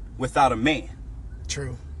without a man.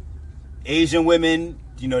 True. Asian women,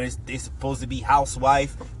 you know, they supposed to be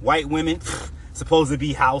housewife. White women, supposed to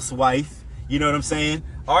be housewife. You know what I'm saying?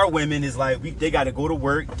 Our women is like, they got to go to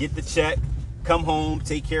work, get the check, come home,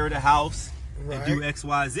 take care of the house, and do X,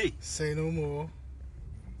 Y, Z. Say no more.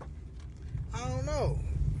 I don't know.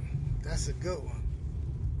 That's a good one.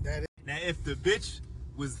 Now, if the bitch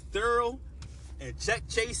was thorough and check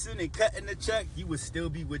chasing and cutting the check, you would still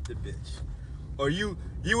be with the bitch. Or you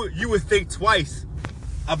would think twice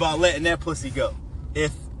about letting that pussy go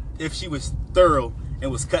if she was thorough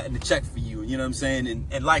and was cutting the check for you, you know what I'm saying?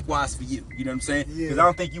 And likewise for you, you know what I'm saying? Because I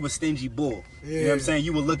don't think you a stingy bull. You know what I'm saying?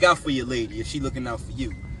 You will look out for your lady if she looking out for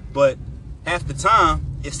you. But half the time,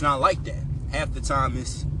 it's not like that. Half the time,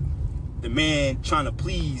 it's the man trying to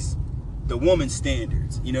please the woman's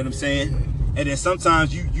standards, you know what I'm saying? And then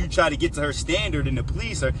sometimes you try to get to her standard and to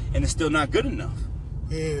please her, and it's still not good enough.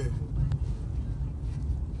 Yeah.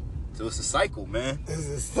 So it's a cycle, man. It's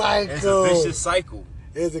a cycle. It's a vicious cycle.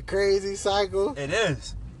 It's a crazy cycle. It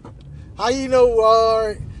is. How you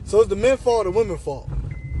know? So it's the men's fault or the women's fault?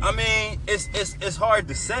 I mean, it's hard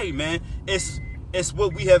to say, man. It's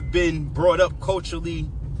what we have been brought up culturally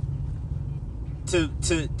to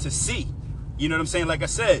see. You know what I'm saying? Like I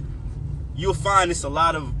said, you'll find it's a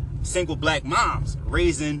lot of single black moms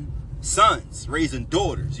raising sons, raising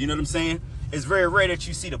daughters. You know what I'm saying? It's very rare that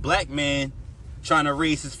you see the black man trying to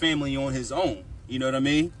raise his family on his own. You know what I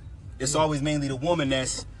mean? It's always mainly the woman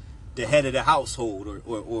that's the head of the household,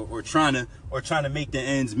 or trying to make the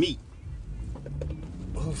ends meet.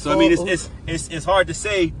 So I mean, it's hard to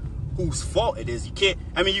say whose fault it is. You can't.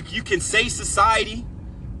 I mean, you can say society,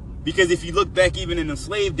 because if you look back even in the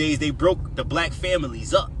slave days, they broke the black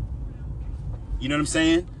families up. You know what I'm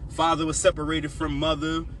saying? Father was separated from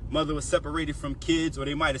mother, mother was separated from kids, or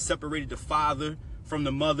they might have separated the father from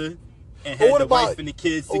the mother and had the wife and the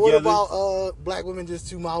kids together. What about black women just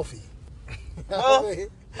too mouthy? Well,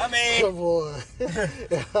 I mean, come on.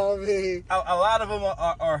 I mean, a lot of them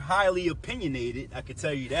are highly opinionated. I can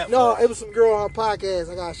tell you that. No, it was some girl on a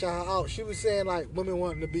podcast. I gotta shout her out. She was saying like women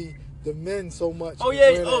wanting to be the men so much. Oh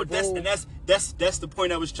yeah. Oh, that's the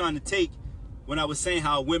point I was trying to take when I was saying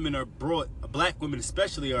how women are brought, black women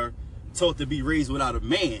especially, are taught to be raised without a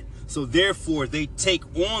man. So therefore, they take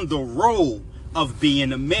on the role of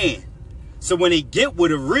being a man. So when they get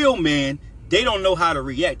with a real man, they don't know how to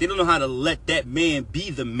react. They don't know how to let that man be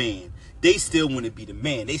the man. They still want to be the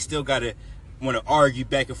man. They still gotta want to argue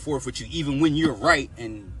back and forth with you, even when you're right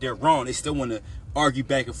and they're wrong. They still want to argue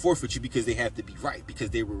back and forth with you because they have to be right, because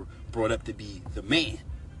they were brought up to be the man.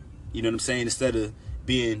 You know what I'm saying? Instead of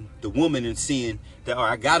being the woman and seeing that, all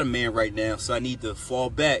right, I got a man right now, so I need to fall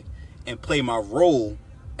back and play my role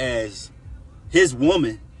as his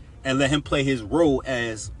woman and let him play his role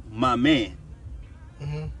as my man.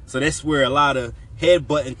 Mm-hmm. So that's where a lot of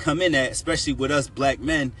headbutting come in at, especially with us black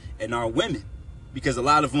men and our women, because a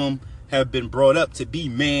lot of them have been brought up to be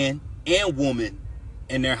man and woman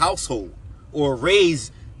in their household, or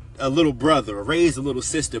raise a little brother or raise a little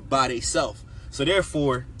sister by themselves. So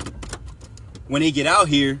therefore, when they get out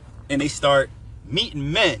here and they start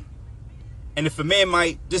meeting men, and if a man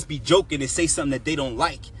might just be joking and say something that they don't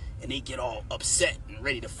like, and they get all upset and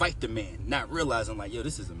ready to fight the man, not realizing like, yo,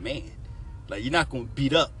 this is a man. Like, you're not going to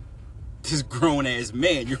beat up this grown-ass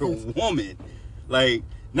man. You're a woman. Like,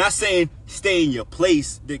 not saying stay in your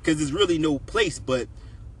place, because there's really no place. But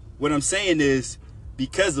what I'm saying is,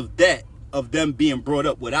 because of that, of them being brought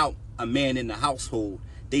up without a man in the household,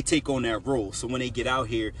 they take on that role. So when they get out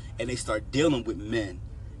here and they start dealing with men,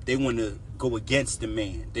 they want to go against the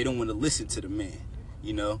man. They don't want to listen to the man,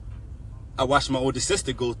 you know? I watched my older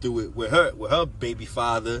sister go through it with her baby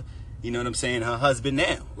father, you know what I'm saying, her husband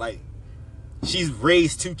now. Like, she's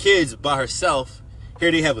raised 2 kids by herself. Here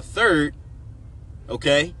they have a third,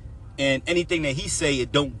 okay? And anything that he say,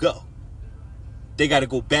 it don't go. They got to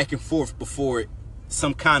go back and forth before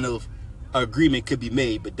some kind of agreement could be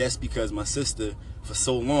made. But that's because my sister, for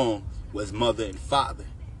so long, was mother and father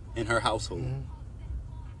in her household. Mm-hmm.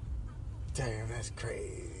 Damn, that's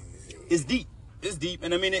crazy. It's deep. It's deep.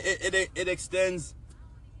 And I mean, it extends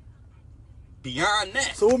beyond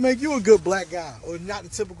that. So what make you a good black guy? Or not the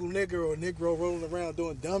typical nigger or Negro rolling around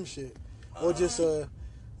doing dumb shit? Or just, will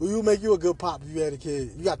you make you a good pop if you had a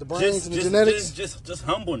kid? You got the brains and the genetics? Just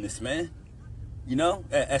humbleness, man. You know,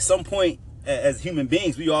 at some point, as human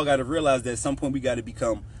beings, we all got to realize that at some point we got to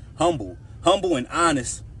become humble and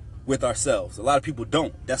honest with ourselves. A lot of people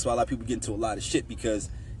don't. That's why a lot of people get into a lot of shit, because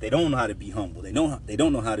they don't know how to be humble. They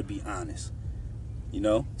don't know how to be honest. You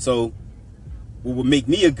know? So what would make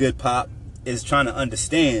me a good pop is trying to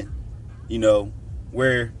understand, you know,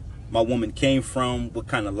 where my woman came from, what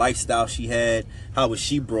kind of lifestyle she had, how was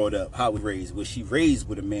she brought up, how was raised? Was she raised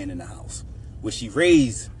with a man in the house? Was she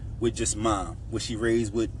raised with just mom? Was she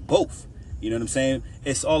raised with both? You know what I'm saying?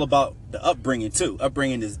 It's all about the upbringing too.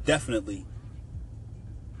 Upbringing is definitely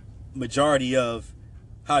majority of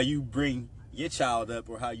how you bring your child up,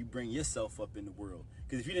 or how you bring yourself up in the world.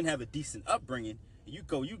 Because if you didn't have a decent upbringing, you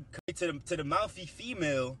come to the mouthy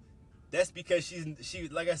female, that's because she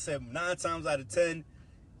like I said, 9 times out of 10,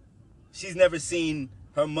 she's never seen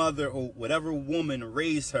her mother or whatever woman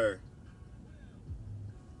raised her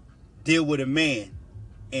deal with a man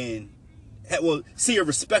and see a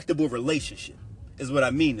respectable relationship, is what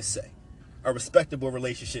I mean to say. A respectable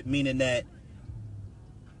relationship, meaning that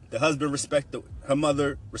the husband her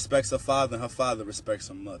mother respects her father, and her father respects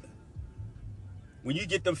her mother. When you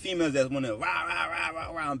get them females that want to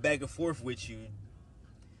rah, back and forth with you,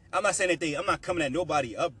 I'm not saying that I'm not coming at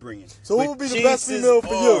nobody upbringing. So what would be the best female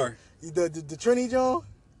for you? The Trini John?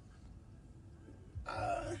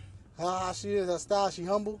 How she is, her style, she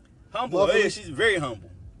humble. Humble. Oh, yeah, she's very humble.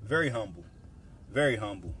 Very humble. Very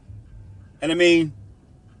humble. And I mean,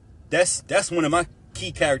 that's one of my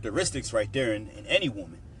key characteristics right there in any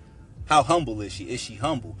woman. How humble is she? Is she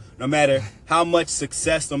humble? No matter how much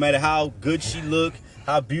success, no matter how good she look,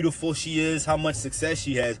 how beautiful she is, how much success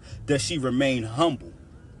she has, does she remain humble?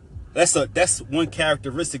 That's one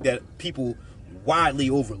characteristic that people widely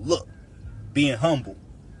overlook, being humble.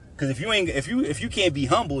 Because if you can't be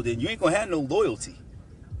humble, then you ain't gonna have no loyalty.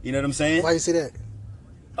 You know what I'm saying? Why you say that?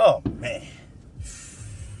 Oh man,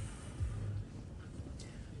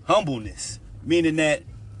 humbleness, meaning that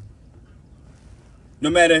no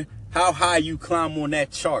matter how high you climb on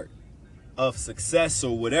that chart of success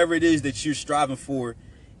or whatever it is that you're striving for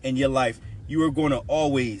in your life, you are going to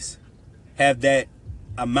always have that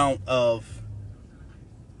amount of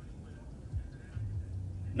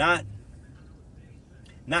not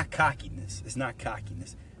cockiness. It's not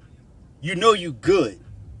cockiness. You know you good.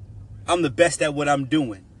 I'm the best at what I'm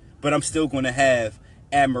doing, but I'm still going to have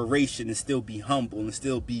admiration and still be humble and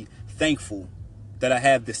still be thankful that I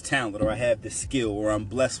have this talent or I have this skill or I'm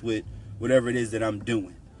blessed with whatever it is that I'm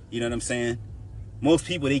doing. You know what I'm saying? Most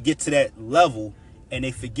people, they get to that level and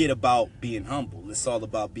they forget about being humble. It's all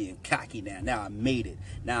about being cocky now. Now I made it.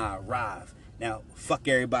 Now I arrived. Now fuck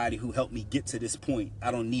everybody who helped me get to this point.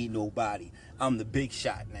 I don't need nobody. I'm the big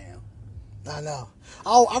shot now. I know.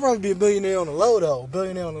 I'd rather be a billionaire on the low though.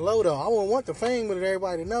 Billionaire on the low though. I wouldn't want the fame with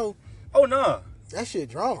everybody to know. Oh no. That shit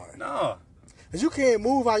drawing. No. Cause you can't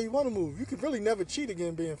move how you want to move. You can really never cheat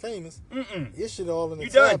again being famous. Your shit all in the You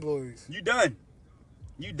done. tabloids. You done.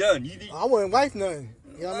 You done. I wouldn't wife nothing.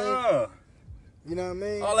 You know what I mean? No. You know what I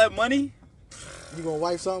mean? All that money? You gonna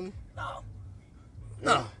wife something? No.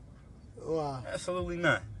 No. Why? Absolutely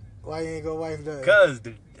not. Why you ain't gonna wife nothing? Cause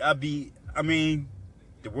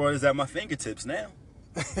the world is at my fingertips now.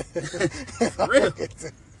 For real.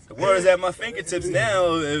 The world is at my fingertips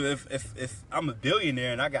now. If I'm a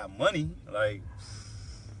billionaire and I got money, like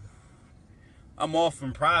I'm off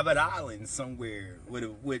in private island somewhere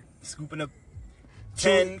with scooping up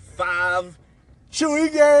 10, 5.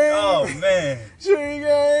 Chewy game. Oh man.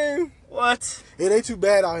 Chewy game. What? It ain't too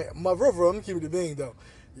bad out here. My river, I'm gonna keep it the bean though.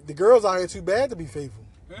 The girls out here too bad to be faithful.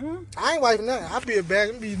 Mm-hmm. I ain't wifing nothing. I be a bad.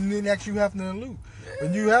 I'm be next you Hefner and Lou.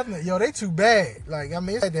 When you Hefner, yo, they too bad. Like I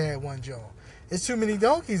mean, it's like they had one job. It's too many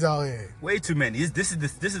donkeys out here. Way too many. This is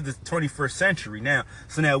the 21st century now.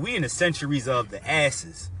 So now we in the centuries of the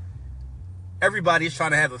asses. Everybody is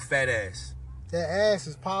trying to have a fat ass. That ass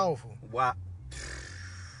is powerful. Why?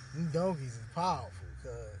 Them donkeys is powerful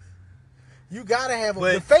because you gotta have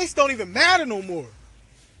the face don't even matter no more.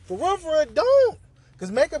 For real, it don't.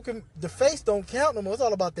 Because makeup the face don't count no more. It's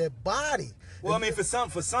all about that body. Well, I mean, for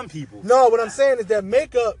some people. No, what I'm saying is that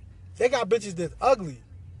makeup, they got bitches that's ugly.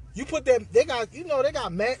 You put that, they got you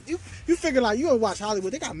figure like, you don't watch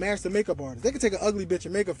Hollywood, they got master makeup artists. They can take an ugly bitch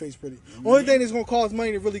and make her face pretty. Mm-hmm. Only thing that's gonna cost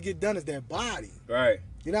money to really get done is that body. Right.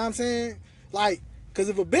 You know what I'm saying? Like, cause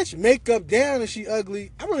if a bitch makeup down and she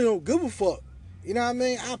ugly, I really don't give a fuck. You know what I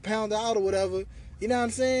mean? I pound her out or whatever. You know what I'm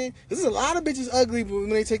saying? There's a lot of bitches ugly when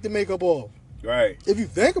they take the makeup off. Right. If you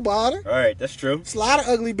think about it. Right, that's true. It's a lot of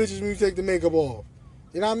ugly bitches when you take the makeup off.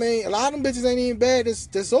 You know what I mean? A lot of them bitches ain't even bad.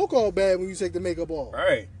 They're so-called bad when you take the makeup off.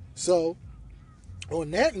 Right. So,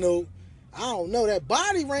 on that note, I don't know. That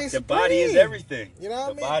body reigns supreme. The body is everything. You know what I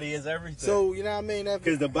mean? The body is everything. So, you know what I mean?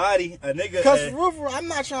 Because the body, a nigga... Because, I'm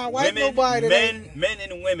not trying to wipe nobody. Men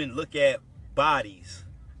and women look at bodies.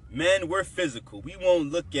 Men, we're physical. We'll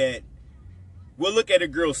look at a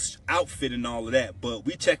girl's outfit and all of that, but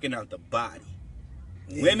we checking out the body.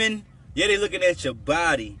 Yeah. Women, they looking at your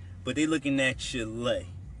body, but they looking at your leg,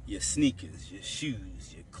 your sneakers, your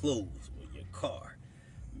shoes, your clothes, or your car.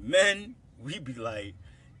 Men, we be like,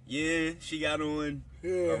 yeah, she got on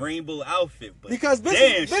a rainbow outfit, but because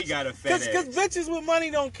she got a fat ass. Because bitches with money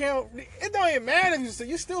don't count. It don't even matter if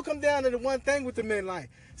you still come down to the one thing with the men. Like,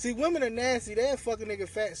 see, women are nasty. They'll fuck a nigga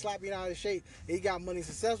fat, sloppy out of shape, and he got money,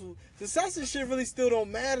 successful. Success and shit really still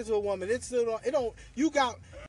don't matter to a woman. It still don't. You got